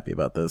incredibly happy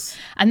about this.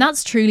 And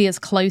that's truly as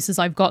close as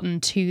I've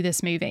gotten to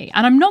this movie.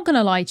 And I'm not going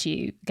to lie to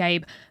you,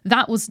 Gabe,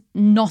 that was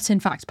not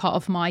in fact part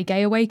of my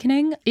gay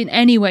awakening in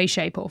any way,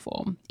 shape or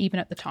form, even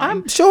at the time.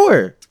 I'm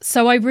sure.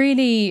 So I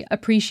really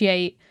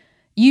appreciate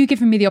you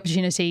giving me the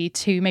opportunity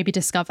to maybe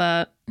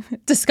discover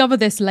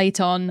this late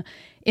on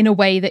in a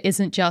way that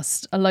isn't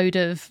just a load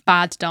of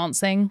bad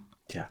dancing.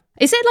 Yeah.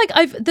 Is it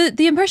like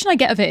the impression I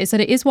get of it is that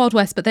it is Wild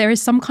West, but there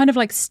is some kind of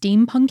like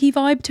steampunky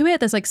vibe to it.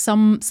 There's like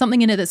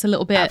something in it that's a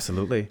little bit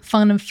absolutely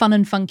fun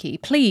and funky.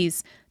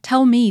 Please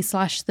tell me /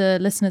 the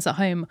listeners at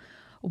home,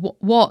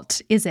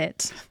 what is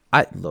it?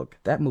 Look,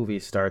 that movie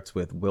starts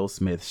with Will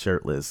Smith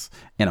shirtless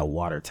in a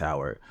water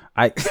tower.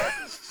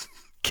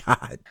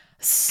 God.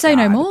 Say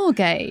no more,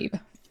 Gabe.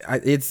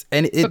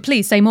 But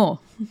please say more.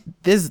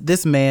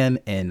 This man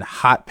in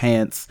hot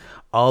pants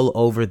all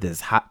over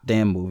this hot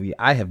damn movie.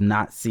 I have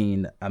not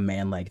seen a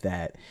man like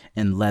that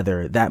in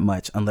leather that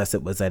much unless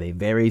it was at a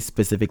very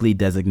specifically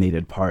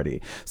designated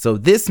party. So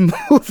this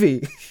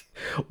movie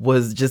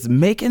was just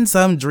making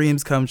some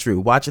dreams come true.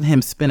 Watching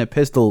him spin a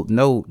pistol,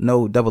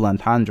 no double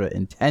entendre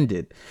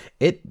intended.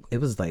 It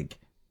was like,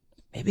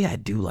 maybe I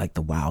do like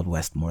the Wild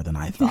West more than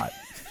I thought.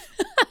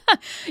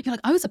 You're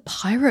like, I was a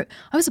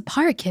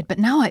pirate kid, but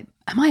now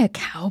am I a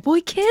cowboy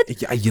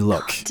kid? Yeah, you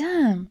look. Oh,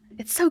 damn,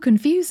 it's so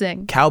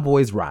confusing.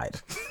 Cowboys ride.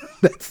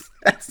 that's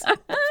what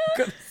I'm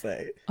gonna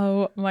say.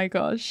 Oh my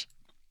gosh.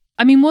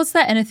 I mean, was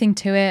there anything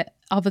to it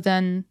other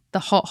than the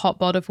hot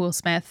bod of Will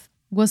Smith?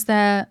 Was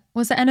there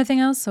anything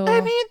else? Or? I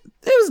mean,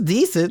 it was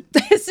decent.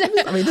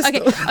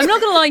 Okay, I'm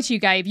not gonna lie to you,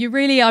 Gabe.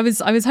 I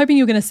was hoping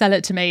you were gonna sell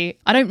it to me.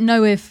 I don't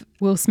know if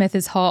Will Smith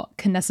is hot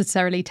can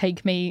necessarily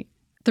take me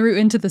through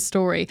into the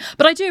story.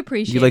 But I do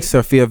appreciate. Do you like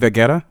Sofia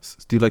Vergara?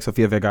 Do you like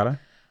Sofia Vergara?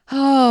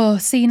 Oh,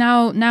 see,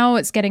 now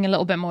it's getting a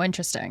little bit more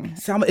interesting.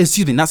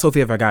 Excuse me, not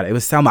Sofia Vergara. It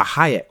was Salma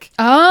Hayek.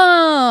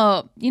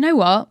 Oh, you know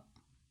what?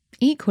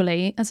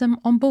 Equally as I'm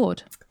on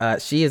board.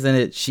 She is in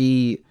it.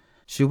 She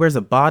wears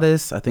a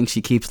bodice. I think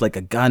she keeps like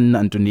a gun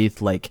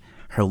underneath like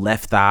her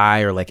left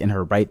thigh or like in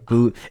her right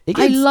boot.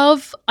 I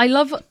love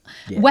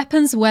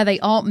weapons where they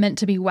aren't meant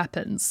to be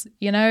weapons.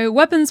 You know,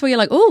 weapons where you're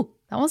like, oh,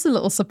 that was a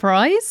little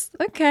surprise.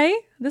 Okay,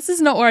 this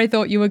is not where I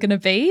thought you were going to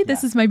be.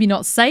 This is maybe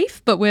not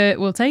safe, but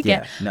we'll take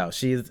it. No,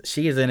 she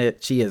is in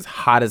it. She is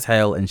hot as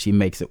hell, and she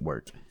makes it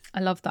work.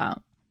 I love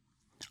that.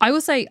 I will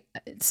say,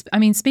 I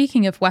mean,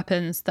 speaking of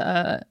weapons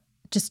that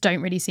just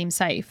don't really seem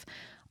safe,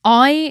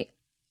 I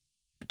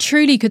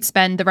truly could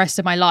spend the rest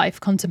of my life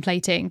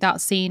contemplating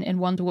that scene in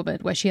Wonder Woman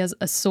where she has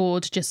a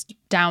sword just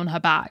down her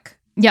back.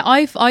 Yeah,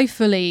 I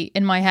fully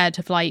in my head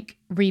have like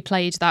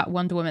replayed that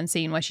Wonder Woman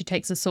scene where she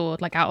takes a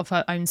sword like out of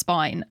her own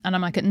spine, and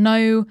I'm like, at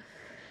no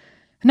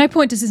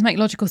point does this make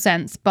logical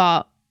sense,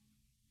 but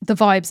the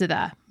vibes are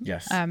there.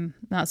 Yes.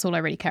 That's all I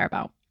really care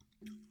about.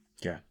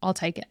 Yeah, I'll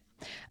take it.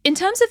 In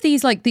terms of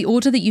these, like the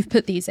order that you've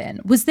put these in,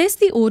 was this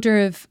the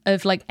order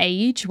of like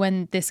age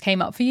when this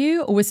came up for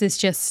you? Or was this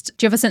just,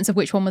 do you have a sense of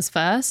which one was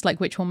first? Like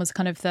which one was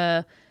kind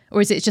of or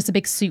is it just a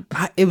big soup?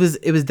 It was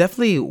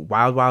definitely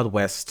Wild Wild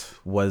West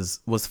was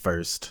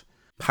first.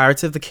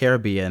 Pirates of the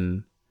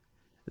Caribbean.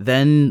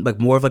 Then like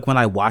more of like when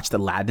I watched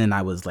Aladdin,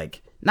 I was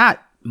like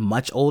not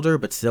much older,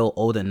 but still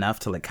old enough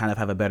to like kind of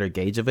have a better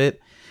gauge of it.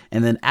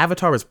 And then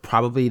Avatar was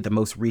probably the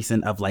most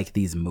recent of like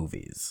these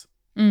movies.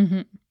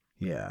 Mm-hmm.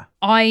 Yeah.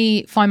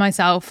 I find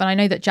myself, and I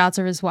know that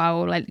Jazza as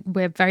well, like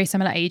we're very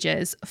similar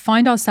ages,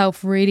 find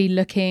ourselves really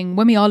looking,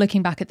 when we are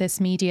looking back at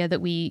this media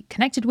that we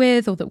connected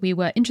with or that we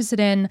were interested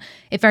in,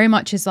 it very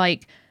much is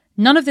like,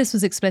 none of this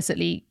was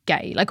explicitly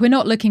gay. Like we're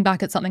not looking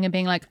back at something and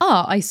being like,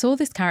 I saw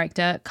this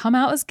character come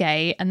out as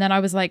gay and then I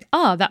was like,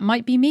 that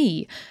might be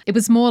me. It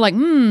was more like,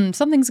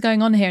 something's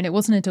going on here. And it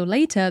wasn't until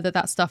later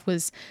that stuff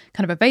was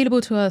kind of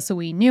available to us or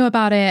we knew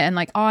about it. And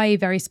like I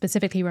very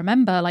specifically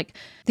remember like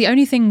the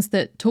only things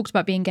that talked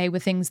about being gay were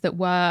things that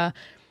were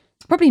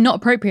probably not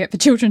appropriate for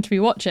children to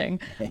be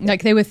watching.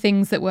 Like they were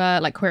things that were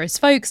like Queer as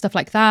Folk, stuff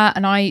like that.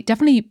 And I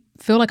definitely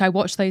feel like I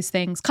watched those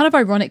things kind of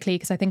ironically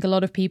because I think a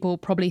lot of people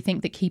probably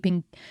think that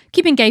keeping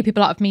gay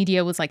people out of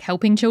media was like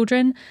helping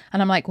children,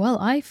 and I'm like, well,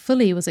 I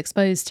fully was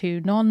exposed to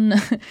non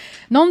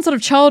sort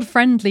of child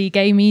friendly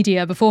gay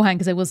media beforehand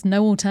because there was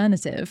no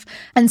alternative.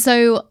 And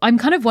so I'm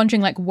kind of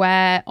wondering like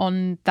where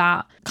on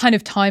that kind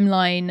of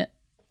timeline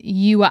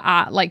you were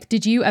at. Like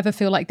did you ever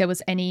feel like there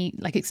was any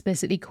like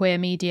explicitly queer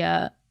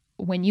media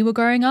when you were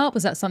growing up?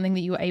 Was that something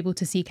that you were able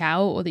to seek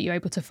out or that you were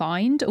able to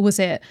find, or was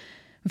it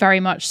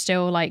very much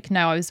still like,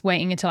 no, I was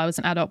waiting until I was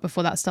an adult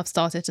before that stuff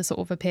started to sort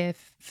of appear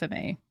for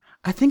me?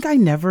 I think I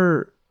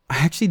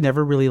actually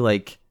never really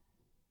like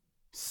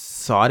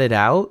sought it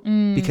out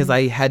because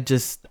I had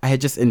just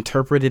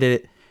interpreted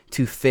it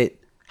to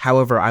fit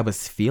however I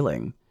was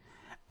feeling.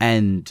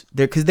 And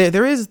there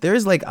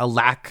is like a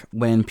lack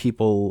when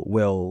people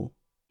will,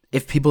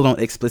 if people don't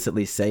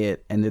explicitly say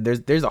it, and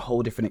there's a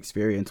whole different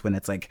experience when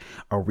it's like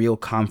a real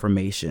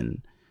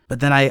confirmation. But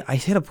then I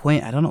hit a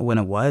point, I don't know when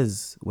it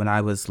was, when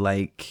I was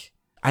like,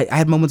 I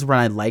had moments where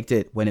I liked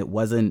it when it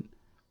wasn't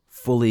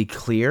fully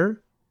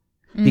clear,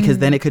 because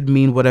then it could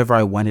mean whatever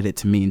I wanted it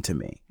to mean to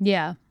me.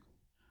 Yeah.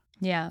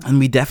 Yeah. And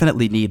we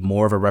definitely need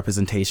more of a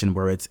representation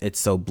where it's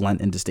so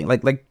blunt and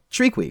distinct. Like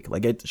Shriek Week.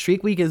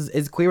 Shriek Week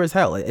is queer as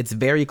hell. It's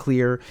very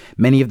clear.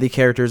 Many of the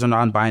characters are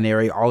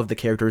non-binary. All of the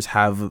characters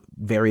have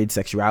varied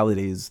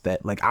sexualities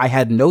that like I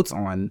had notes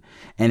on,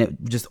 and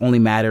it just only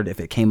mattered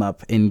if it came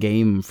up in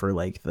game for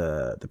like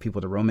the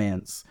people to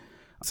romance.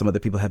 Some other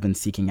people have been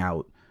seeking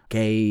out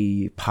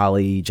gay,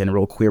 poly,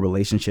 general queer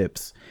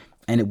relationships.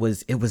 And it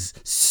was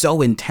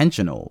so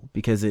intentional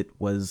because it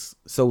was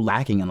so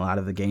lacking in a lot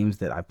of the games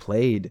that I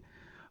played.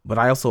 But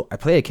I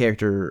play a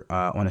character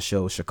on a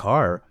show,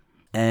 Shakar,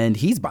 and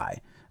he's bi,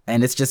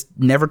 and it's just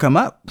never come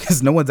up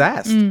because no one's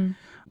asked.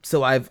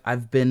 So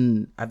I've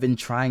been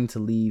trying to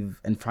leave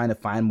and trying to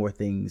find more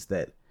things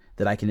that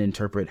I can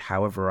interpret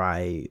however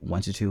I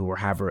wanted to, or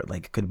however it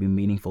like could be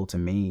meaningful to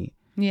me.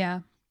 Yeah,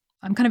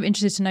 I'm kind of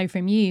interested to know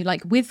from you,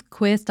 like with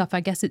queer stuff, I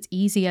guess it's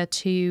easier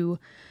to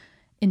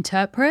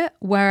interpret,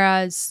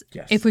 whereas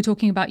if we're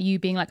talking about you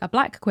being like a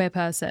Black queer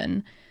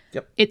person,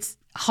 it's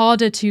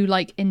harder to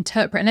like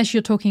interpret unless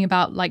you're talking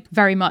about like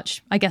very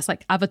much, I guess,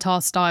 like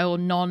Avatar style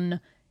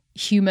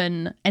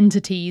non-human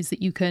entities that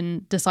you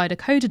can decide are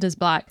coded as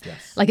Black.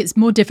 Like it's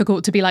more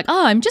difficult to be like,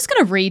 I'm just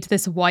going to read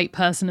this white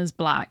person as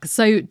Black.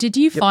 So did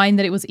you find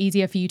that it was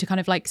easier for you to kind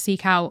of like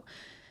seek out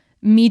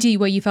media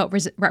where you felt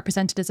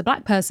represented as a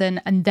Black person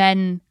and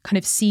then kind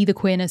of see the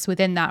queerness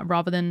within that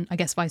rather than, I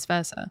guess, vice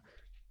versa?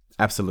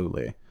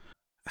 Absolutely.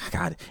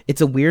 God,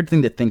 it's a weird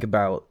thing to think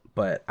about,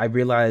 but I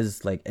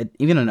realize like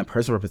even in a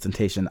personal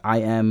representation, I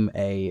am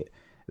a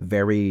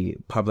very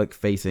public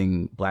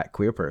facing Black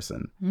queer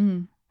person.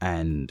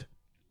 And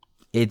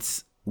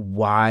it's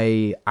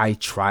why I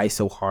try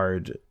so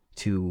hard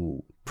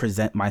to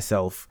present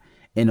myself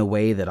in a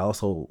way that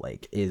also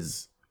like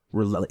is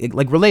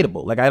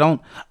relatable. Like I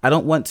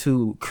don't want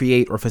to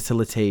create or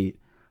facilitate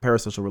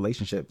parasocial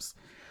relationships,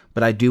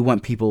 but I do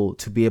want people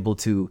to be able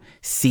to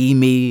see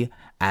me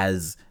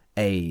as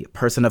a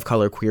person of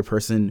color, queer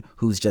person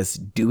who's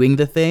just doing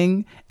the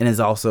thing and is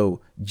also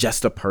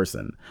just a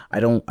person. I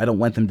don't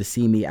want them to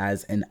see me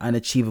as an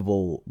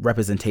unachievable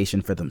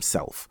representation for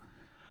themselves.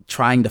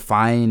 Trying to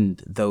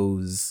find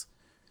those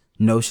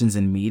notions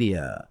in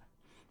media,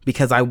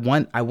 because I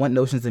want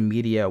notions in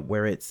media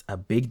where it's a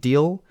big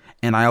deal,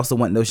 and I also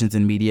want notions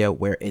in media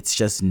where it's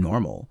just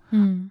normal.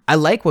 I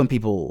like when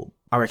people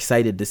are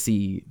excited to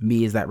see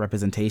me as that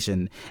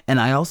representation, and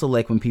I also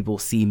like when people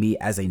see me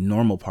as a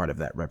normal part of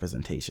that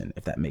representation,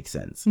 if that makes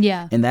sense.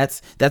 Yeah. And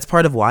that's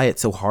part of why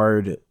it's so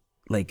hard.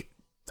 Like,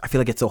 I feel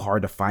like it's so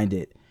hard to find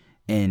it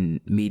in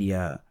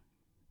media,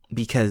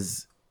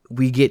 because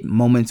we get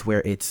moments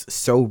where it's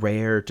so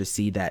rare to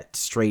see that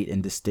straight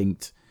and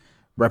distinct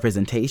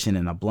representation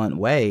in a blunt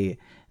way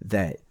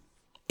that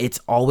it's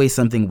always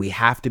something we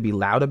have to be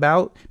loud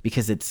about,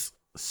 because it's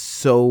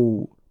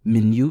so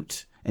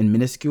minute and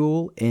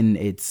minuscule in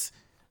its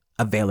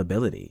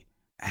availability.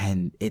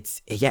 And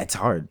it's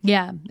hard.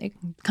 Yeah,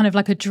 kind of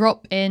like a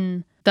drop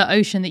in the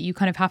ocean that you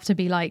kind of have to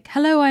be like,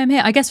 hello, I am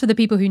here. I guess for the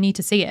people who need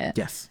to see it,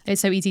 yes,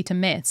 it's so easy to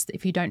miss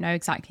if you don't know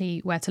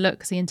exactly where to look,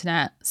 because the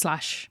internet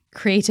 /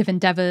 creative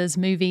endeavors,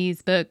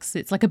 movies, books,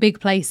 it's like a big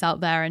place out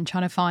there, and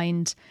trying to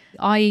find.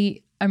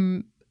 I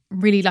am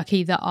really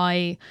lucky that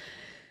I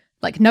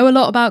like know a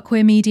lot about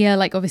queer media.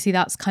 Like obviously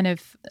that's kind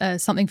of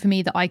something for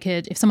me that I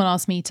could, if someone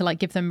asked me to like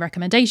give them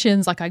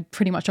recommendations, like I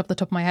pretty much off the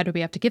top of my head would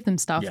be able to give them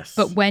stuff. Yes.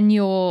 But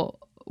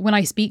when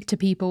I speak to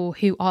people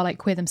who are like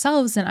queer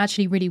themselves and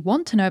actually really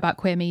want to know about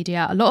queer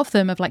media, a lot of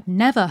them have like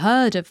never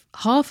heard of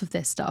half of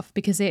this stuff,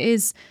 because it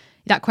is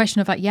that question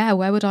of like, yeah,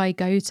 where would I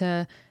go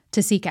to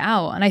seek it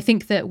out? And I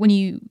think that when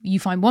you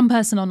find one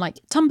person on like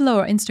Tumblr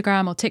or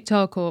Instagram or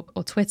TikTok or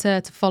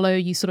Twitter to follow,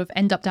 you sort of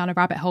end up down a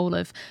rabbit hole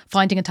of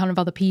finding a ton of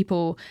other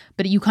people.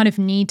 But you kind of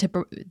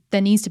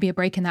there needs to be a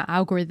break in that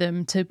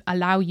algorithm to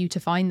allow you to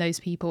find those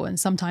people. And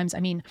sometimes,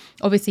 I mean,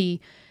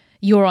 obviously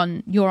you're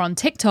on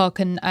TikTok,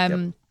 and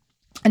Yep.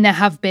 And there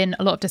have been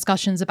a lot of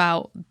discussions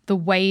about the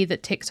way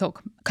that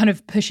TikTok kind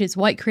of pushes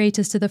white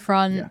creators to the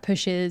front,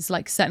 pushes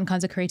like certain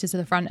kinds of creators to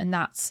the front. And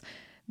that's,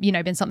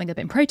 been something that have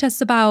been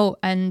protests about.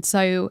 And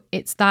so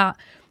it's that,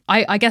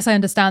 I guess I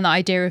understand the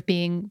idea of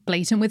being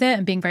blatant with it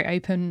and being very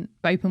open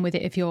with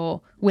it if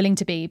you're willing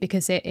to be,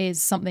 because it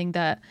is something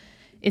that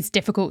it's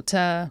difficult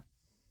to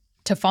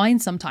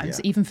find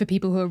sometimes, even for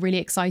people who are really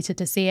excited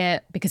to see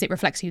it, because it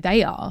reflects who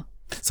they are.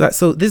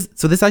 So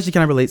this actually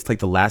kind of relates to like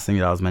the last thing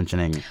that I was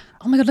mentioning.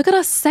 Oh my God, look at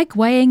us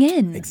segueing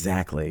in.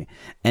 Exactly.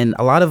 And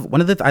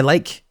I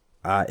like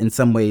in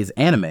some ways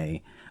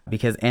anime,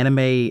 because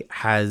anime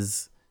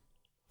has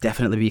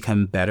definitely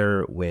become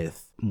better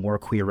with more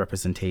queer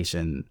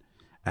representation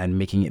and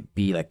making it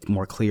be like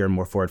more clear and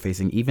more forward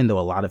facing, even though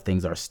a lot of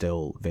things are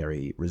still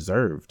very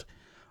reserved.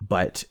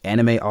 But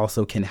anime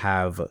also can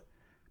have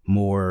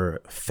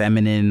more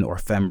feminine or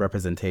femme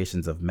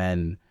representations of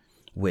men,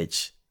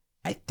 which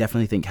I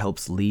definitely think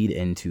helps lead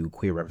into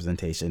queer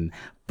representation.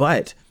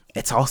 But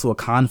it's also a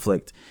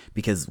conflict,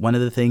 because one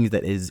of the things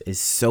that is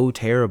so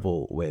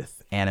terrible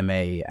with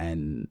anime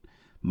and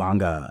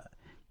manga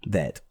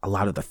that a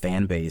lot of the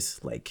fan base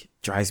like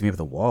drives me up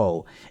the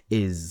wall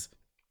is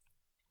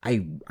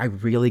I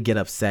really get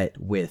upset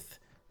with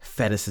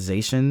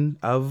fetishization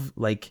of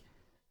like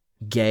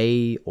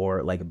gay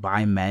or like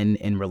bi men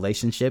in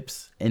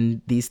relationships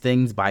in these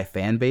things by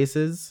fan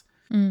bases,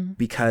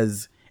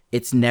 because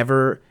it's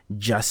never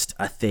just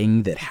a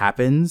thing that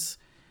happens.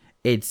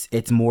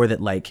 It's more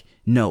that like,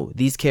 no,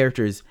 these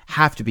characters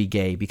have to be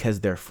gay because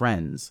they're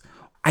friends.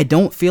 I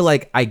don't feel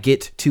like I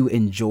get to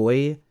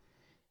enjoy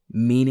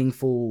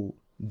meaningful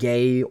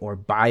gay or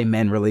bi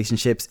men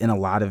relationships in a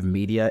lot of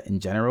media in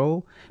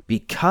general,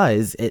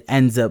 because it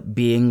ends up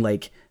being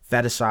like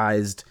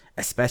fetishized,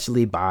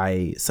 especially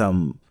by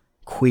some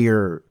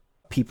queer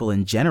people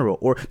in general,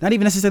 or not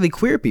even necessarily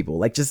queer people,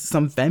 like just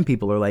some femme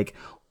people are like,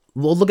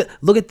 well,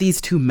 look at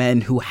these two men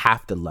who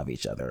have to love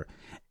each other.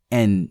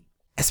 And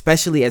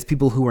especially as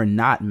people who are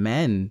not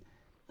men,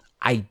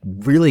 I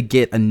really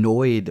get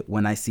annoyed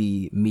when I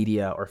see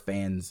media or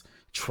fans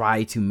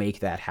try to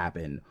make that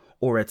happen.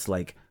 Or it's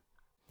like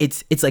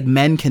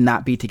men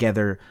cannot be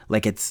together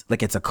like it's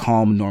a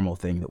calm, normal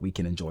thing that we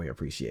can enjoy or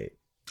appreciate.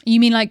 You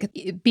mean like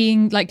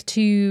being like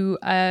two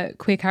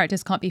queer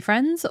characters can't be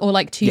friends, or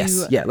like two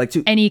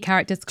any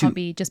characters can't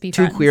be just be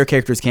friends? Two queer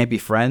characters can't be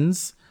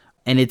friends.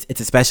 And it's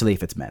especially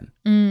if it's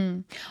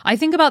men. I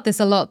think about this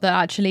a lot, that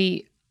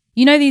actually,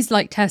 these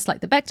like tests,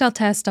 like the Bechdel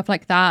test, stuff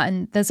like that.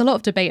 And there's a lot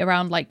of debate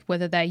around like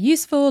whether they're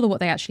useful or what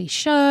they actually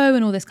show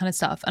and all this kind of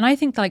stuff. And I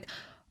think like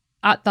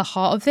at the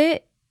heart of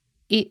it,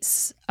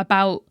 it's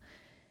about,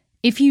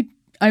 if you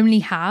only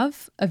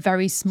have a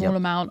very small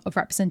amount of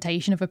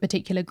representation of a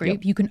particular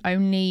group, you can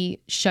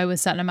only show a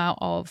certain amount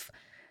of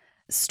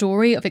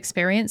story of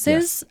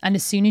experiences. And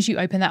as soon as you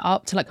open that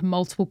up to like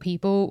multiple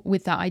people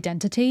with that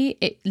identity,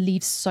 it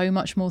leaves so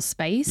much more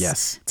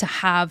space to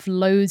have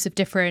loads of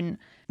different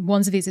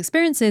ones of these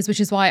experiences, which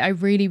is why I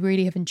really,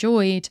 really have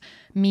enjoyed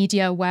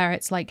media where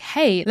it's like,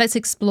 hey, let's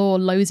explore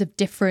loads of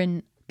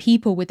different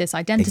people with this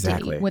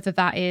identity, whether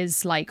that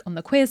is like on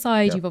the queer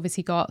side, you've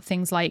obviously got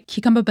things like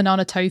cucumber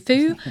banana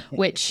tofu,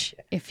 which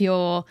if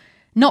you're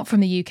not from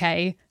the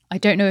UK, I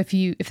don't know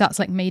if that's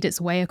like made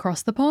its way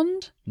across the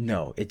pond.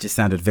 No, it just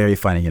sounded very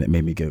funny and it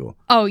made me giggle.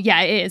 Oh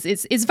yeah, it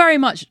is. It's very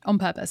much on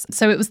purpose.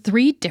 So it was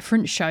 3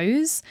 different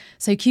shows.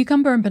 So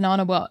cucumber and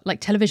banana were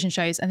like television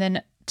shows, and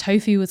then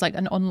tofu was like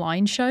an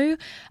online show.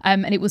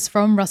 And it was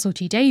from Russell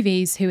T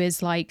Davies, who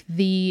is like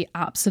the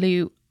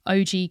absolute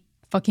OG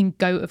fucking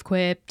goat of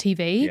queer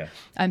TV.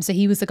 So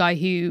he was the guy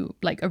who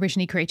like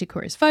originally created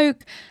Queer as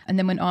Folk and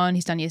then went on,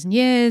 he's done Years and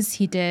Years.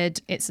 He did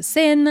It's a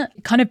Sin,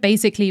 kind of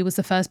basically was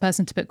the first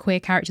person to put queer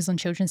characters on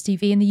children's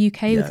TV in the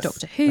UK with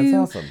Doctor Who.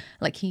 That's awesome.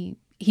 Like he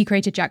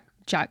created Jack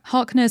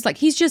Harkness. Like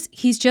he's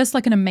just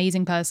like an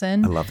amazing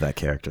person. I love that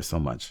character so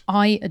much.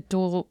 I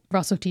adore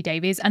Russell T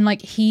Davies, and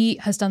like he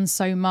has done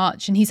so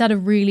much, and he's had a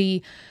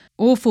really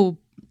awful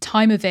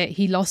time of it.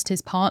 He lost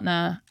his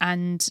partner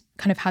and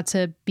kind of had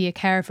to be a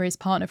carer for his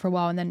partner for a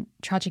while, and then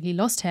tragically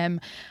lost him.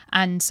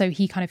 And so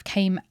he kind of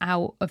came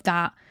out of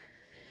that,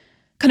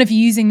 kind of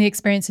using the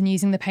experience and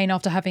using the pain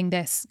after having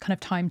this kind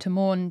of time to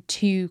mourn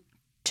to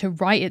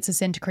write It's a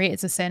Sin, to create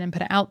It's a Sin and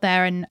put it out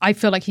there. And I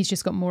feel like he's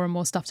just got more and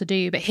more stuff to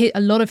do. But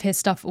a lot of his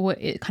stuff,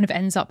 it kind of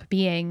ends up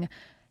being,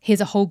 here's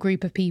a whole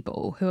group of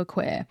people who are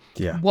queer.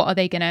 What are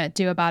they going to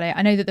do about it?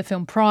 I know that the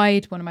film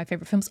Pride, one of my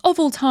favorite films of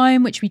all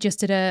time, which we just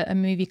did a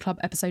movie club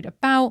episode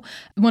about,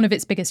 one of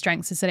its biggest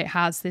strengths is that it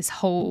has this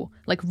whole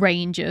like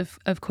range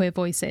of queer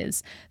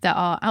voices that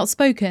are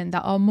outspoken,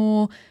 that are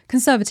more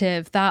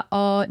conservative, that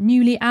are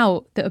newly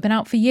out, that have been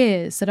out for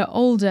years, that are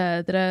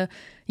older, that are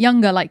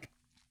younger, like,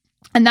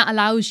 and that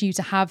allows you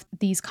to have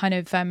these kind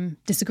of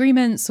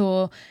disagreements,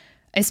 or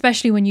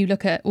especially when you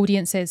look at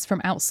audiences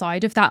from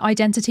outside of that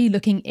identity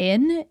looking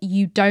in,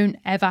 you don't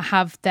ever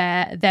have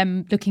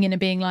them looking in and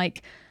being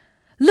like,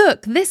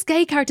 look, this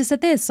gay character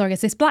said this, or I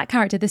guess this black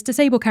character, this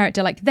disabled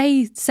character, like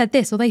they said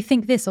this, or they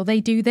think this, or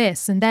they do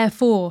this, and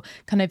therefore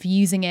kind of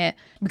using it,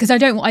 because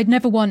I'd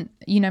never want,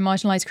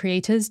 marginalized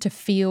creators to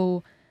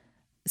feel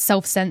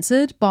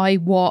self-censored by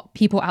what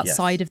people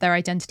outside of their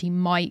identity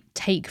might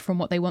take from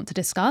what they want to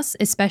discuss,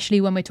 especially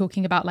when we're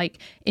talking about like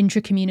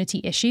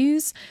intra-community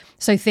issues.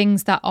 So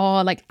things that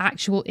are like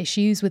actual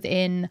issues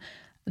within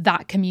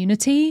that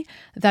community,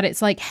 that it's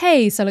like,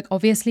 hey, so like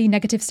obviously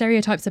negative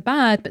stereotypes are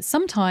bad, but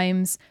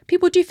sometimes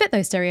people do fit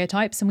those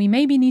stereotypes and we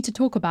maybe need to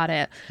talk about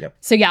it.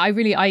 So yeah,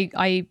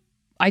 I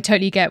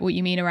totally get what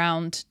you mean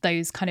around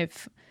those kind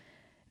of,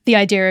 the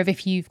idea of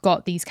if you've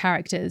got these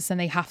characters and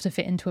they have to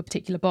fit into a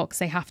particular box,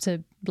 they have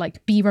to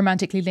like be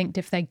romantically linked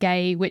if they're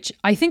gay, which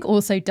I think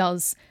also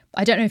does,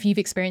 I don't know if you've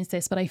experienced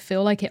this, but I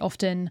feel like it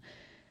often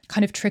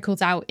kind of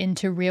trickles out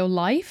into real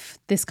life,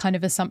 this kind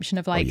of assumption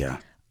of like,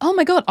 oh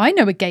my God, I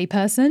know a gay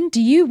person.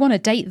 Do you want to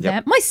date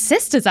them? My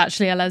sister's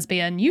actually a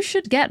lesbian. You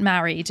should get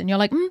married. And you're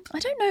like, I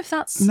don't know if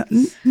that's...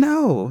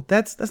 No,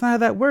 that's not how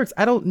that works.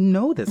 I don't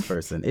know this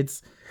person.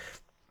 It's...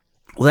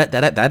 Well,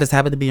 that has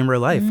happened to me in real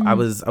life. I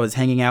was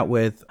hanging out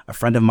with a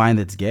friend of mine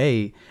that's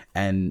gay,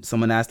 and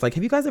someone asked, like,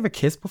 have you guys ever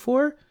kissed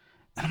before?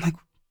 And I'm like,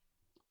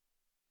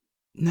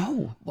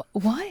 no.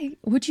 Why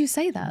would you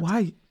say that?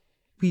 Why?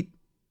 We've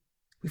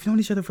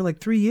known each other for like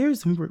 3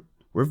 years, and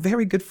we're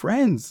very good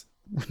friends.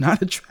 We're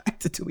not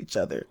attracted to each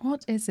other.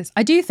 What is this?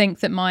 I do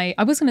think that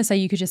I was going to say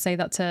you could just say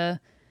that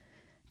to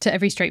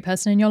every straight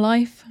person in your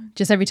life.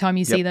 Just every time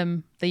you see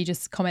them, that you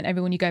just comment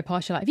everyone you go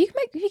past, you're like, have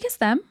you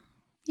kissed them?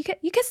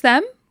 You kiss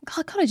them?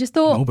 God, I just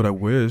thought... No, but I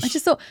wish. I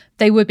just thought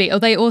they would be. Or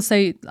they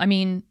also, I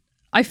mean,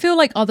 I feel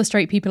like Are the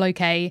Straight People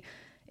Okay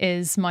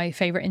is my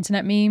favorite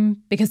internet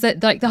meme, because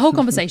like the whole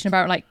conversation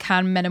about like,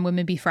 can men and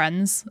women be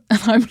friends? And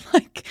I'm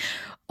like,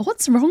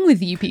 what's wrong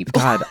with you people?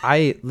 God,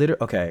 I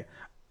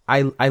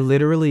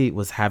literally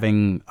was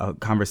having a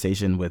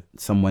conversation with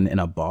someone in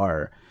a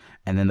bar,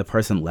 and then the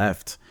person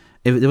left.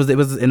 It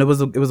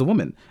was a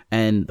woman,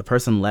 and the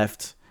person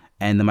left,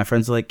 and then my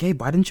friends were like,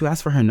 Gabe, why didn't you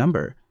ask for her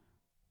number?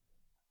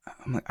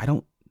 I'm like, I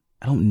don't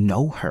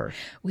know her.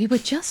 We were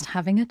just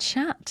having a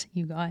chat,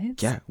 you guys.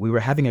 Yeah, we were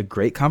having a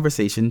great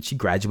conversation. She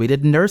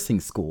graduated nursing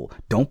school.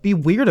 Don't be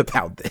weird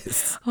about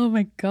this. Oh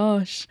my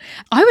gosh.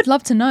 I would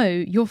love to know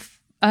your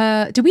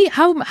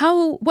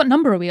what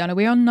number are we on? Are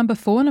we on number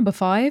 4, number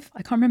 5?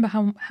 I can't remember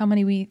how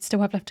many we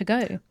still have left to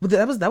go.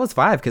 Well, that was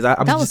 5, because I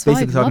was just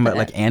basically talking about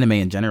like anime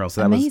in general.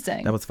 So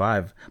amazing. That was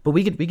 5. But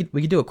we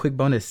could do a quick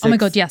bonus 6. Oh my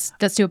God, yes.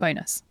 Let's do a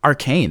bonus.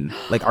 Arcane.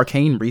 Like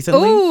Arcane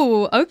recently.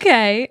 Oh,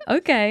 okay.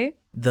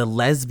 The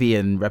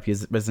lesbian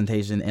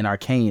representation in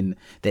Arcane,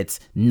 that's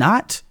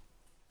not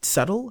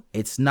subtle.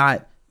 It's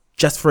not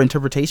just for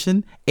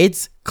interpretation.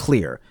 It's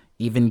clear.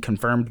 Even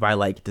confirmed by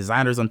like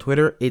designers on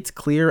Twitter. It's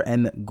clear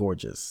and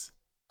gorgeous.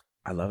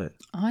 I love it.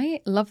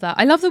 I love that.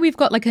 I love that we've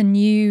got like a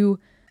new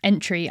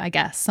entry, I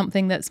guess,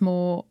 something that's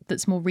more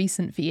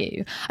recent for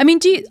you. I mean,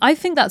 I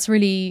think that is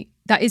really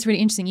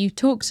interesting. You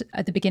talked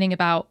at the beginning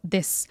about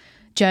this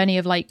journey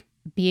of like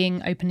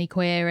being openly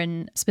queer,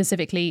 and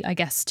specifically, I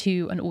guess,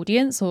 to an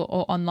audience or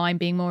online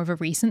being more of a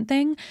recent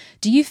thing.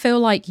 Do you feel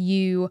like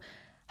you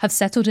have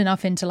settled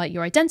enough into like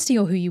your identity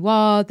or who you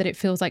are that it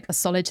feels like a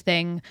solid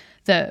thing,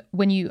 that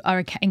when you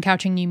are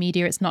encountering new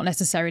media, it's not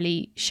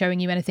necessarily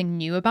showing you anything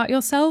new about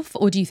yourself?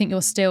 Or do you think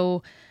you're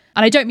still,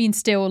 and I don't mean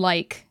still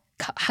like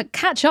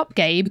catch up,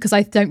 Gabe, because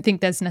I don't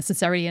think there's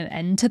necessarily an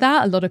end to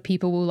that. A lot of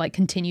people will like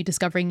continue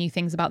discovering new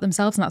things about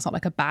themselves, and that's not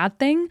like a bad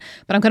thing.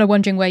 But I'm kind of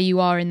wondering where you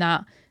are in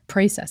that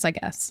process, I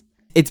guess.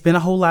 It's been a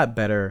whole lot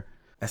better,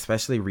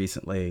 especially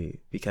recently,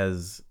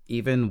 because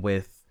even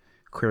with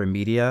queer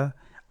media,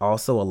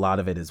 also a lot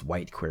of it is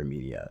white queer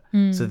media.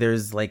 So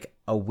there's like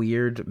a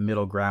weird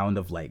middle ground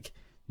of like,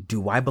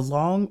 do I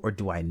belong or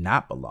do I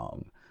not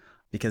belong?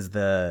 Because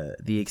the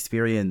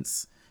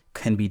experience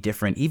can be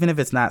different, even if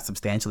it's not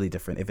substantially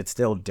different. If it's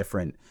still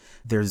different,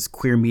 there's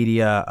queer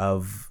media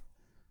of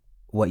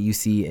what you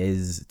see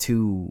is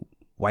two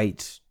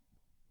white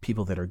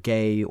people that are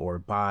gay or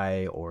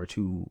bi, or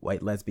two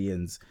white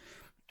lesbians,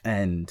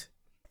 and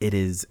it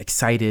is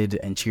excited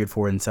and cheered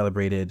for and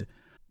celebrated.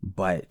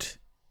 But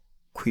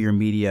queer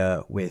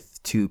media with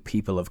two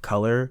people of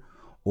color,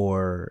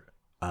 or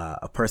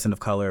a person of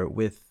color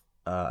with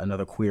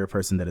another queer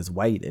person that is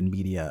white in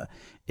media,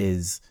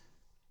 is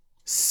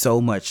so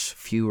much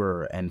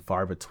fewer and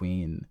far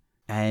between.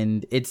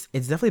 And it's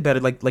definitely better.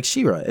 Like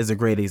She-Ra is a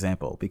great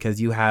example, because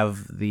you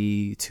have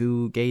the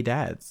two gay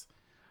dads.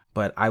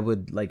 But I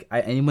would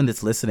anyone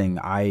that's listening,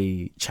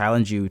 I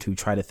challenge you to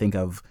try to think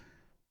of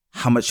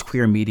how much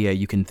queer media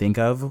you can think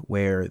of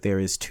where there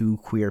is two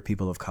queer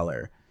people of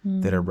color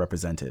that are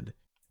represented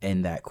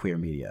in that queer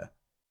media.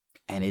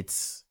 And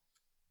it's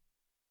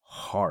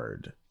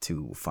hard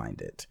to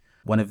find it.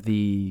 One of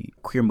the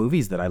queer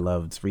movies that I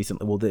loved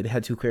recently, well, it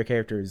had two queer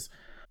characters,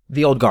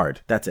 The Old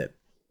Guard, that's it.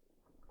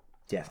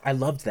 Yes, I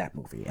loved that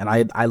movie. And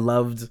I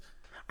loved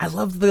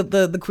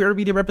the queer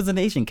media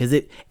representation, because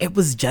it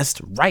was just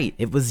right.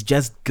 It was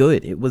just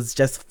good. It was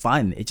just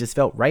fun. It just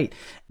felt right.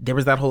 There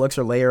was that whole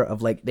extra layer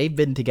of like, they've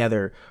been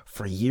together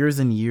for years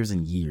and years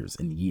and years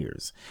and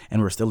years,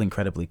 and we're still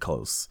incredibly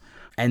close.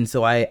 And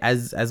so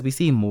as we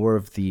see more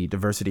of the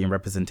diversity and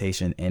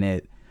representation in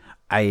it,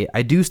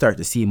 I do start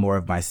to see more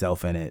of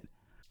myself in it.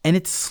 And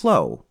it's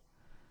slow.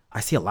 I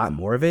see a lot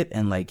more of it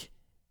in like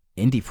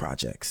indie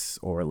projects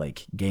or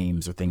like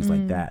games or things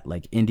like that.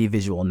 Like indie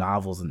visual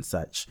novels and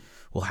such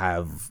will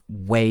have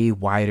way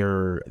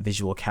wider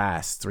visual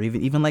casts, or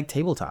even like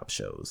tabletop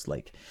shows.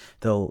 Like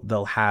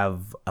they'll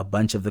have a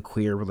bunch of the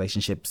queer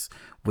relationships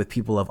with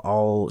people of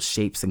all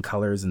shapes and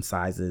colors and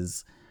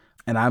sizes.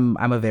 And I'm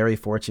a very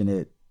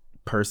fortunate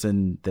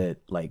person that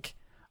like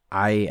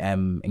I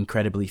am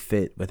incredibly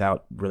fit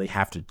without really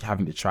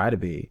having to try to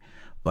be.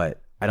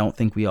 But I don't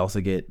think we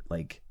also get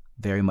like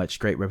very much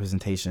great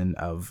representation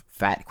of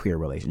fat queer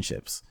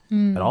relationships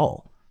at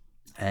all.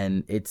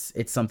 And it's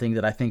something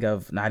that I think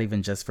of not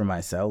even just for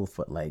myself,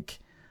 but like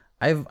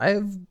I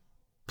have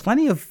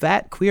plenty of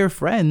fat queer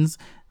friends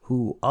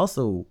who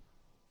also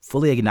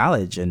fully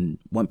acknowledge and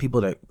want people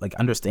to like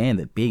understand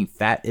that being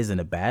fat isn't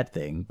a bad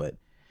thing. But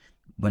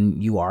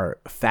when you are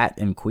fat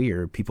and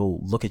queer,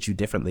 people look at you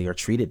differently or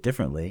treat it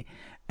differently.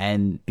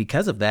 And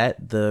because of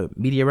that, the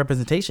media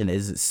representation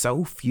is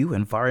so few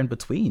and far in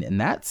between. And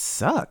that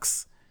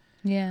sucks.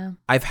 Yeah.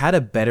 I've had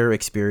a better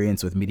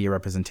experience with media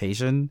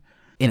representation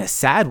in a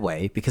sad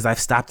way, because I've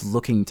stopped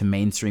looking to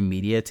mainstream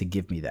media to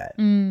give me that.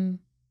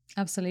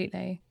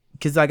 Absolutely.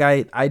 Because like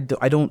I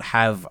don't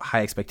have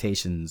high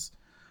expectations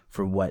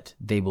for what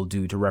they will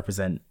do to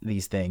represent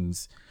these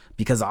things,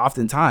 because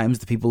oftentimes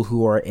the people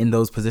who are in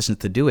those positions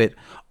to do it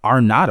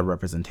are not a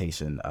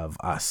representation of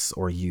us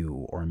or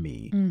you or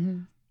me.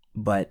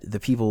 But the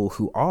people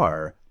who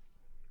are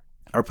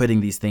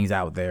putting these things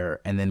out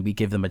there, and then we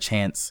give them a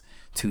chance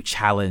to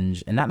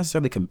challenge and not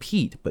necessarily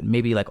compete, but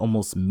maybe like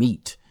almost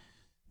meet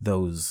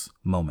those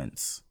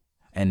moments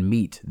and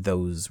meet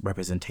those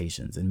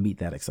representations and meet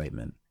that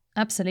excitement.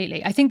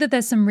 Absolutely. I think that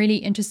there's some really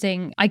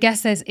interesting, I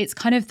guess it's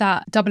kind of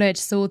that double-edged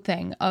sword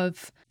thing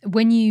of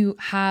when you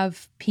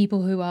have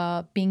people who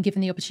are being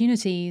given the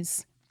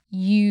opportunities,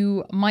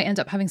 you might end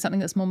up having something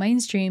that's more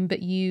mainstream,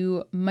 but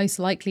you most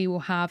likely will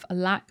have a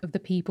lack of the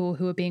people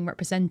who are being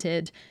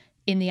represented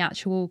in the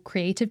actual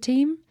creative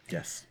team.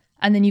 Yes.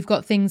 And then you've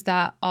got things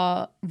that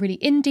are really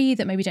indie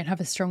that maybe don't have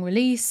a strong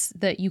release,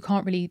 that you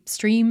can't really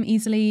stream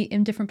easily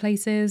in different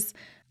places.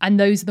 And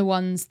those are the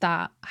ones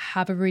that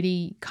have a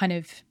really kind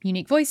of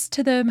unique voice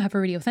to them, have a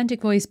really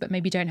authentic voice, but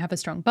maybe don't have a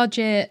strong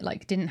budget,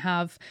 like didn't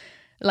have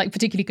like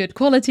particularly good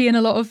quality in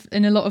a lot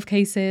of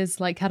cases,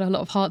 like had a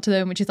lot of heart to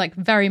them, which is like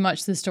very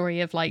much the story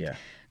of like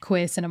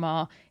queer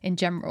cinema in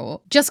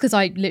general. Just because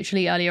I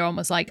literally earlier on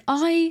was like,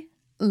 I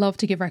love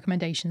to give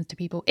recommendations to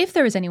people. If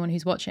there is anyone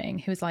who's watching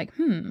who is like,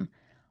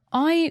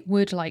 I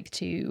would like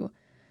to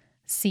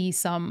see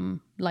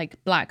some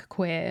like Black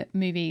queer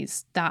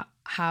movies that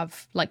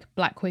have like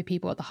Black queer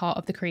people at the heart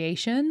of the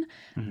creation.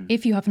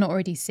 If you have not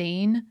already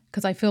seen,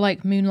 because I feel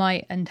like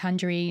Moonlight and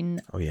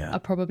Tangerine are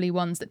probably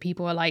ones that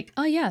people are like,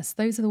 oh yes,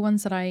 those are the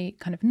ones that I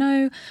kind of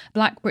know.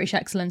 Black British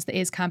excellence that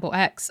is Campbell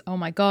X. Oh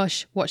my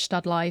gosh, watch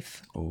Stud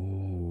Life.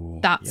 Oh,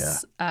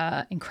 that's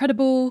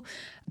incredible.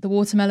 The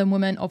Watermelon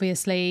Woman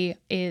obviously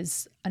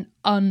is an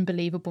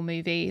unbelievable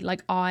movie.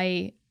 Like,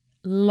 I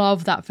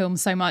love that film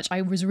so much.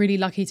 I was really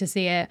lucky to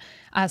see it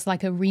as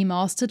like a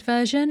remastered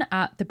version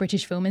at the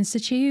British Film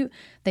Institute.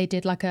 They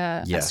did like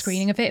a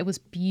screening of it. It was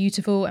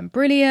beautiful and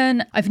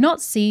brilliant. I've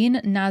not seen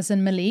Naz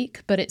and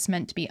Malik, but it's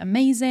meant to be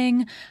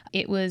amazing.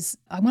 It was,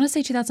 I want to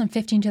say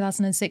 2015,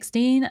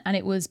 2016, and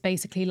it was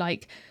basically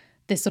like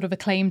this sort of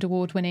acclaimed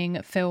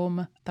award-winning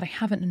film that I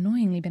haven't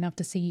annoyingly been able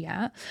to see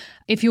yet.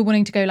 If you're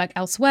wanting to go like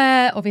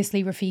elsewhere,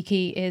 obviously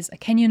Rafiki is a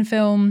Kenyan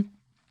film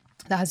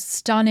that has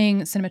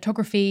stunning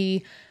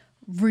cinematography,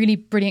 really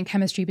brilliant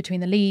chemistry between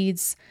the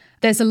leads.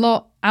 There's a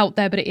lot out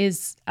there, but it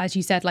is, as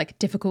you said, like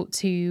difficult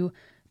to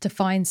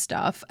find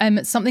stuff.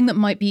 Something that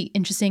might be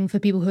interesting for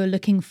people who are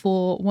looking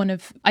for one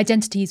of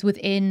identities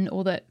within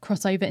or that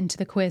cross over into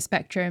the queer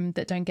spectrum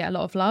that don't get a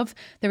lot of love.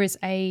 There is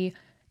a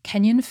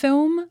Kenyan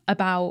film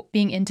about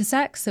being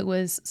intersex. It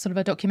was sort of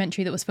a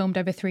documentary that was filmed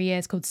over 3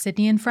 years called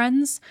Sydney and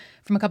Friends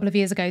from a couple of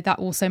years ago. That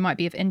also might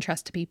be of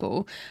interest to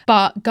people.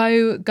 But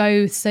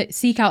go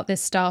seek out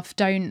this stuff.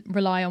 Don't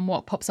rely on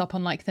what pops up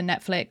on like the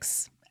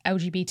Netflix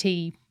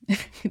LGBT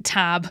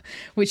tab,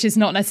 which is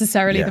not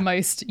necessarily the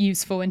most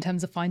useful in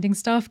terms of finding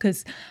stuff,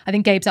 because I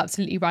think Gabe's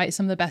absolutely right.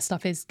 Some of the best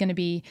stuff is going to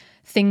be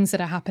things that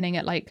are happening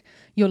at like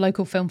your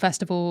local film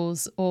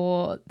festivals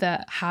or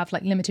that have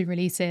like limited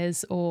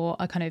releases or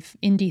are kind of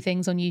indie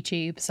things on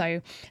YouTube.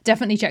 So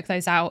definitely check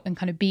those out and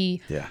kind of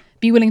be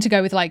willing to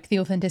go with like the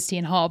authenticity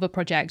and heart of a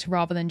project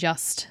rather than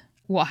just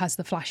what has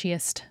the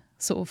flashiest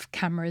sort of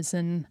cameras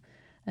and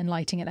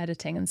lighting and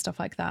editing and stuff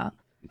like that.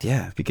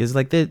 Yeah, because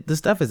like the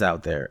stuff is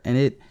out there,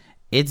 and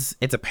it's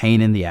a pain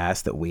in the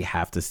ass that we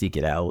have to seek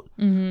it out.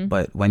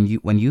 But when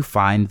you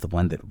find the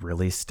one that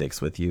really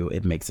sticks with you,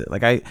 it makes it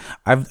like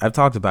I've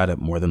talked about it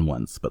more than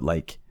once, but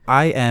like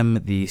I am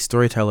the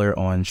storyteller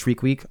on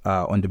Shriek Week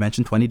on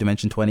Dimension 20.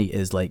 Dimension 20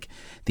 is like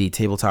the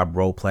tabletop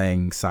role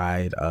playing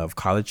side of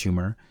College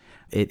Humor.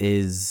 It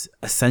is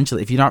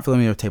essentially, if you're not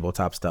familiar with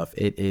tabletop stuff,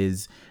 it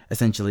is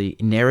essentially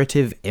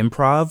narrative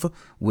improv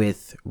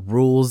with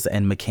rules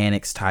and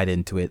mechanics tied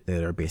into it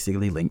that are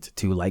basically linked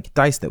to like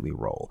dice that we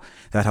roll.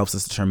 That helps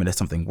us determine if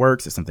something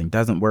works, if something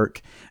doesn't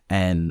work.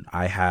 And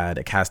I had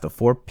a cast of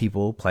 4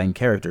 people playing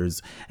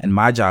characters, and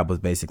my job was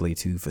basically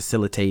to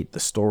facilitate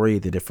the story,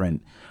 the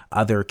different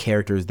other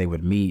characters they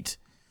would meet,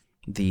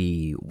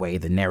 the way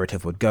the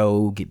narrative would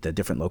go, get the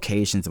different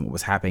locations and what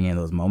was happening in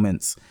those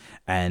moments.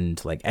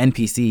 And like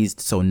NPCs,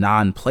 so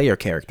non-player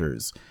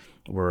characters,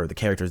 were the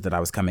characters that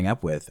I was coming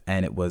up with.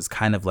 And it was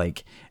kind of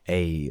like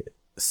a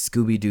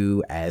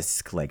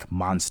Scooby-Doo-esque like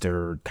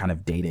monster kind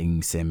of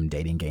dating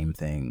game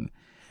thing.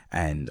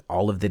 And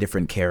all of the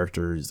different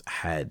characters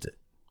had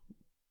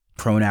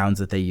pronouns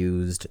that they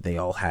used. They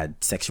all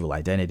had sexual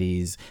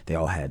identities. They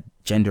all had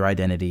gender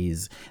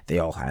identities. They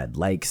all had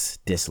likes,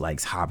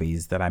 dislikes,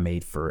 hobbies that I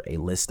made for a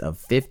list of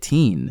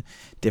 15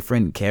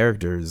 different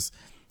characters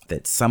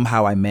that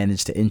somehow I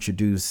managed to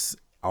introduce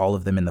all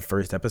of them in the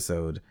first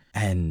episode.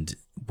 And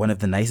one of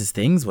the nicest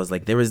things was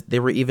like they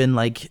were even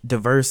like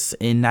diverse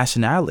in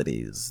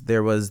nationalities.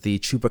 There was the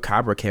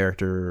Chupacabra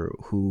character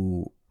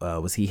who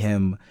was he,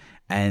 him,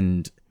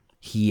 and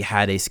he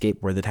had a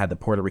skateboard that had the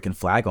Puerto Rican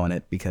flag on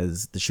it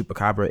because the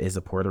Chupacabra is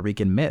a Puerto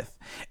Rican myth.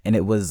 And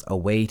it was a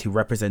way to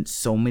represent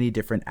so many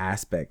different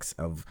aspects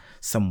of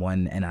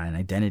someone and an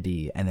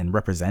identity and then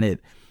represent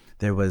it.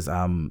 There was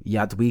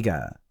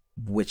Yadwiga,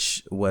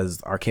 which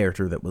was our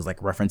character that was like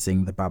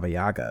referencing the Baba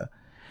Yaga.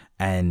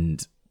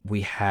 And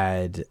we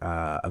had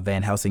a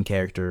Van Helsing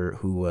character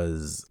who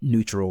was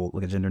neutral,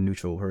 like a gender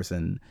neutral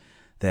person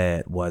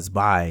that was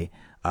bi.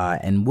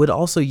 And would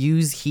also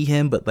use he,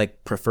 him, but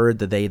like preferred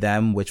the they,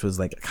 them, which was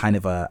like kind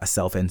of a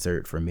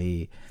self-insert for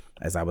me,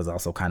 as I was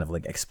also kind of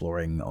like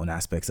exploring my own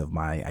aspects of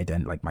my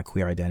identity, like my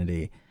queer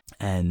identity.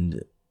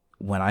 And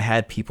when I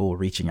had people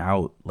reaching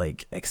out,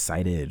 like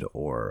excited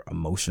or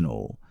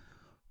emotional,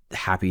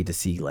 happy to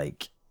see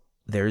like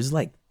there's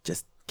like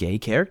just gay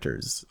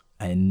characters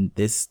in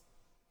this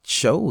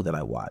show that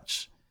I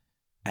watch,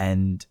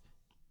 and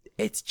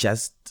it's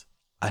just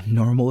a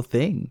normal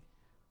thing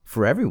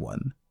for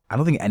everyone. I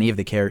don't think any of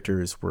the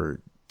characters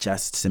were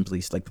just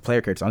simply like the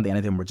player characters. I don't think any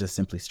of them were just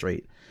simply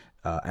straight.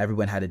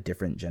 Everyone had a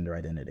different gender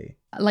identity.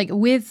 Like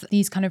with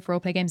these kind of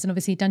roleplay games, and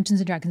obviously Dungeons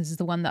and Dragons is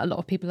the one that a lot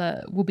of people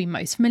will be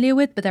most familiar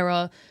with, but there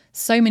are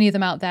so many of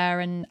them out there,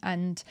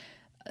 and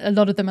a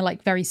lot of them are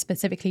like very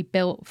specifically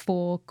built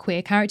for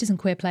queer characters and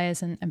queer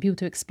players and people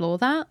to explore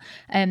that.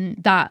 And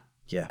that,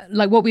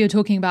 like what we were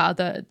talking about,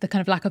 the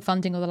kind of lack of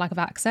funding or the lack of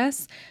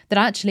access, that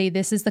actually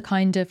this is the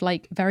kind of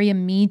like very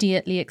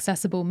immediately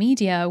accessible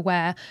media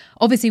where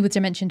obviously with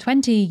Dimension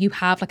 20 you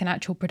have like an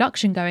actual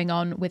production going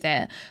on with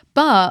it,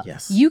 but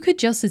you could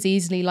just as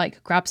easily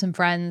like grab some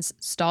friends,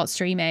 start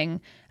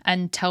streaming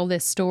and tell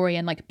this story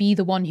and like be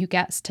the one who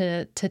gets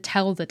to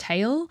tell the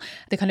tale,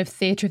 the kind of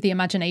theatre of the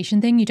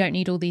imagination thing. You don't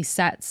need all these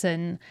sets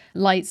and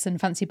lights and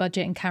fancy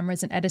budget and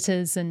cameras and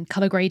editors and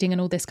colour grading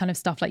and all this kind of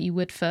stuff like you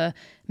would for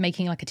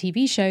making like a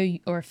TV show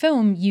or a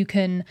film. You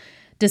can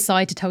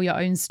decide to tell your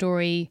own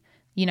story,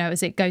 you know,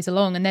 as it goes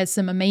along. And there's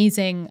some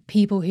amazing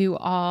people who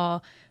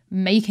are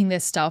making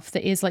this stuff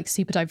that is like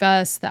super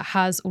diverse, that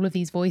has all of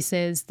these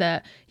voices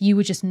that you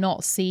would just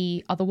not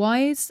see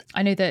otherwise.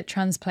 I know that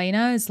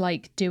Transplanar is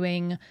like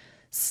doing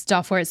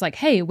stuff where it's like,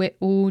 hey, we're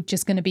all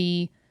just going to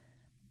be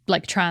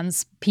like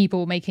trans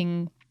people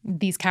making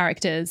these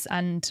characters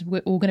and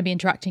we're all going to be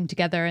interacting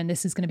together, and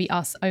this is going to be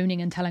us owning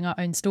and telling our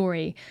own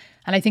story.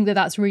 And I think that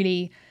that's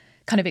really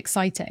kind of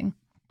exciting.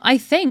 I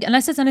think,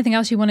 unless there's anything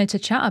else you wanted to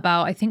chat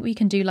about, I think we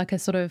can do like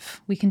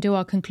we can do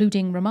our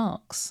concluding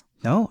remarks.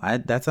 No,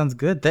 that sounds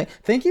good.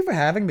 Thank you for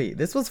having me.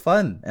 This was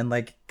fun and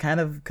like kind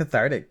of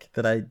cathartic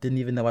that I didn't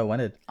even know I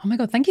wanted. Oh my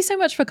God, thank you so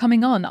much for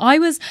coming on.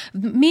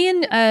 Me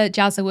and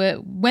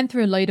Jazza went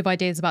through a load of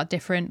ideas about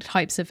different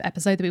types of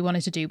episode that we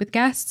wanted to do with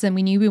guests, and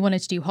we knew we wanted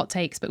to do hot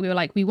takes, but we were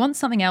like, we want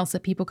something else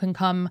that people can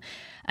come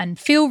and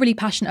feel really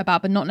passionate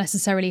about, but not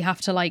necessarily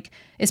have to like,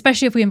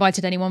 especially if we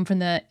invited anyone from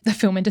the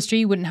film industry,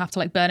 you wouldn't have to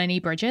like burn any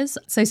bridges.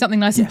 So something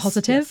nice and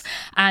positive. Yes.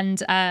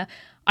 And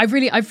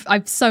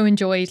I've so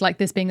enjoyed like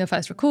this being the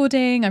first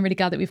recording. I'm really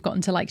glad that we've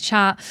gotten to like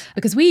chat,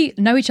 because we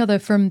know each other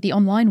from the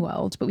online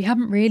world, but we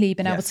haven't really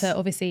been able to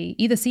obviously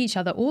either see each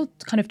other or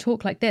kind of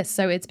talk like this.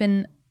 So it's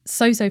been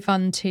so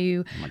fun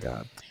to oh my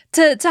God.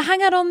 to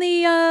hang out on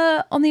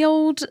the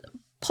old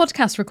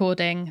podcast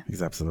recording.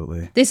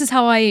 Absolutely. This is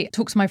how I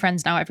talk to my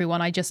friends now,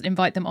 everyone. I just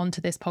invite them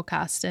onto this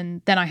podcast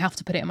and then I have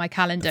to put it in my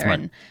calendar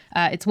and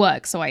it's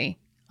work. So I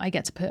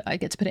get to put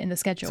it in the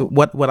schedule. So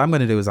what I'm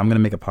going to do is I'm going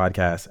to make a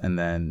podcast and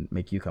then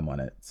make you come on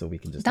it so we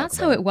can just That's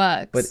how it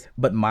works.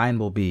 But mine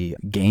will be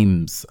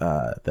games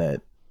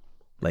that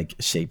like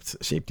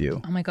shaped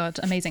you. Oh my God,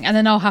 amazing. And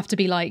then I'll have to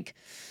be like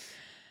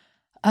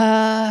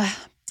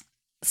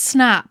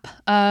Snap,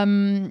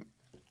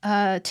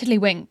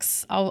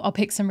 Tiddlywinks. I'll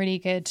pick some really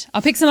good.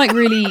 I'll pick some like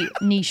really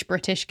niche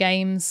British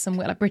games, some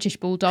like British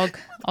Bulldog.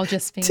 I'll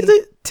just be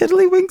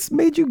Tiddlywinks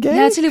made you gay?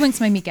 Yeah,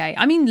 Tiddlywinks made me gay.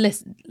 I mean,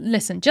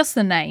 listen, just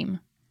the name.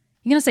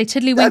 You're going to say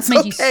Tiddlywinks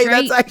made you straight,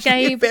 That's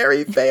actually Gabe?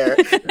 Very fair.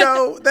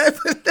 No, that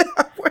would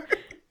not work.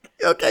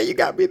 Okay, you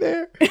got me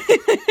there.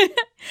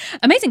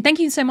 Amazing. Thank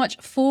you so much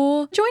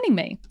for joining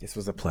me. This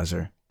was a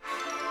pleasure.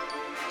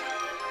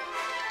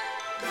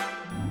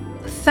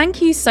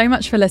 Thank you so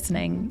much for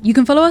listening. You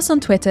can follow us on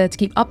Twitter to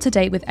keep up to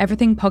date with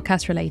everything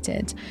podcast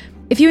related.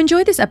 If you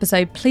enjoyed this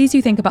episode, please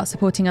do think about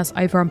supporting us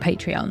over on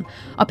Patreon.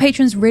 Our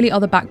patrons really are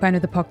the backbone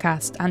of the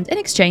podcast, and in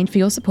exchange for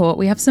your support,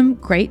 we have some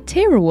great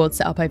tier rewards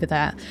set up over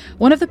there.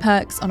 One of the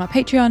perks on our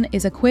Patreon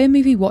is a queer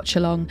movie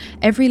watch-along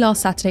every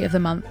last Saturday of the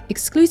month,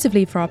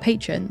 exclusively for our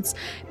patrons.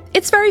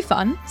 It's very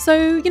fun,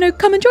 so,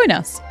 come and join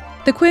us.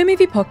 The Queer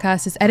Movie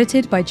Podcast is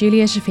edited by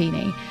Julia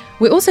Schaffini.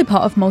 We're also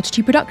part of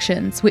Multitude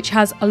Productions, which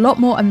has a lot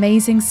more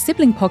amazing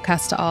sibling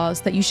podcasts to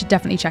ours that you should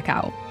definitely check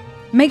out.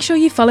 Make sure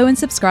you follow and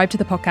subscribe to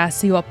the podcast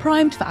so you are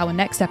primed for our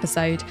next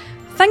episode.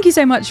 Thank you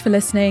so much for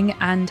listening,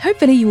 and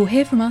hopefully you will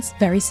hear from us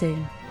very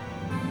soon.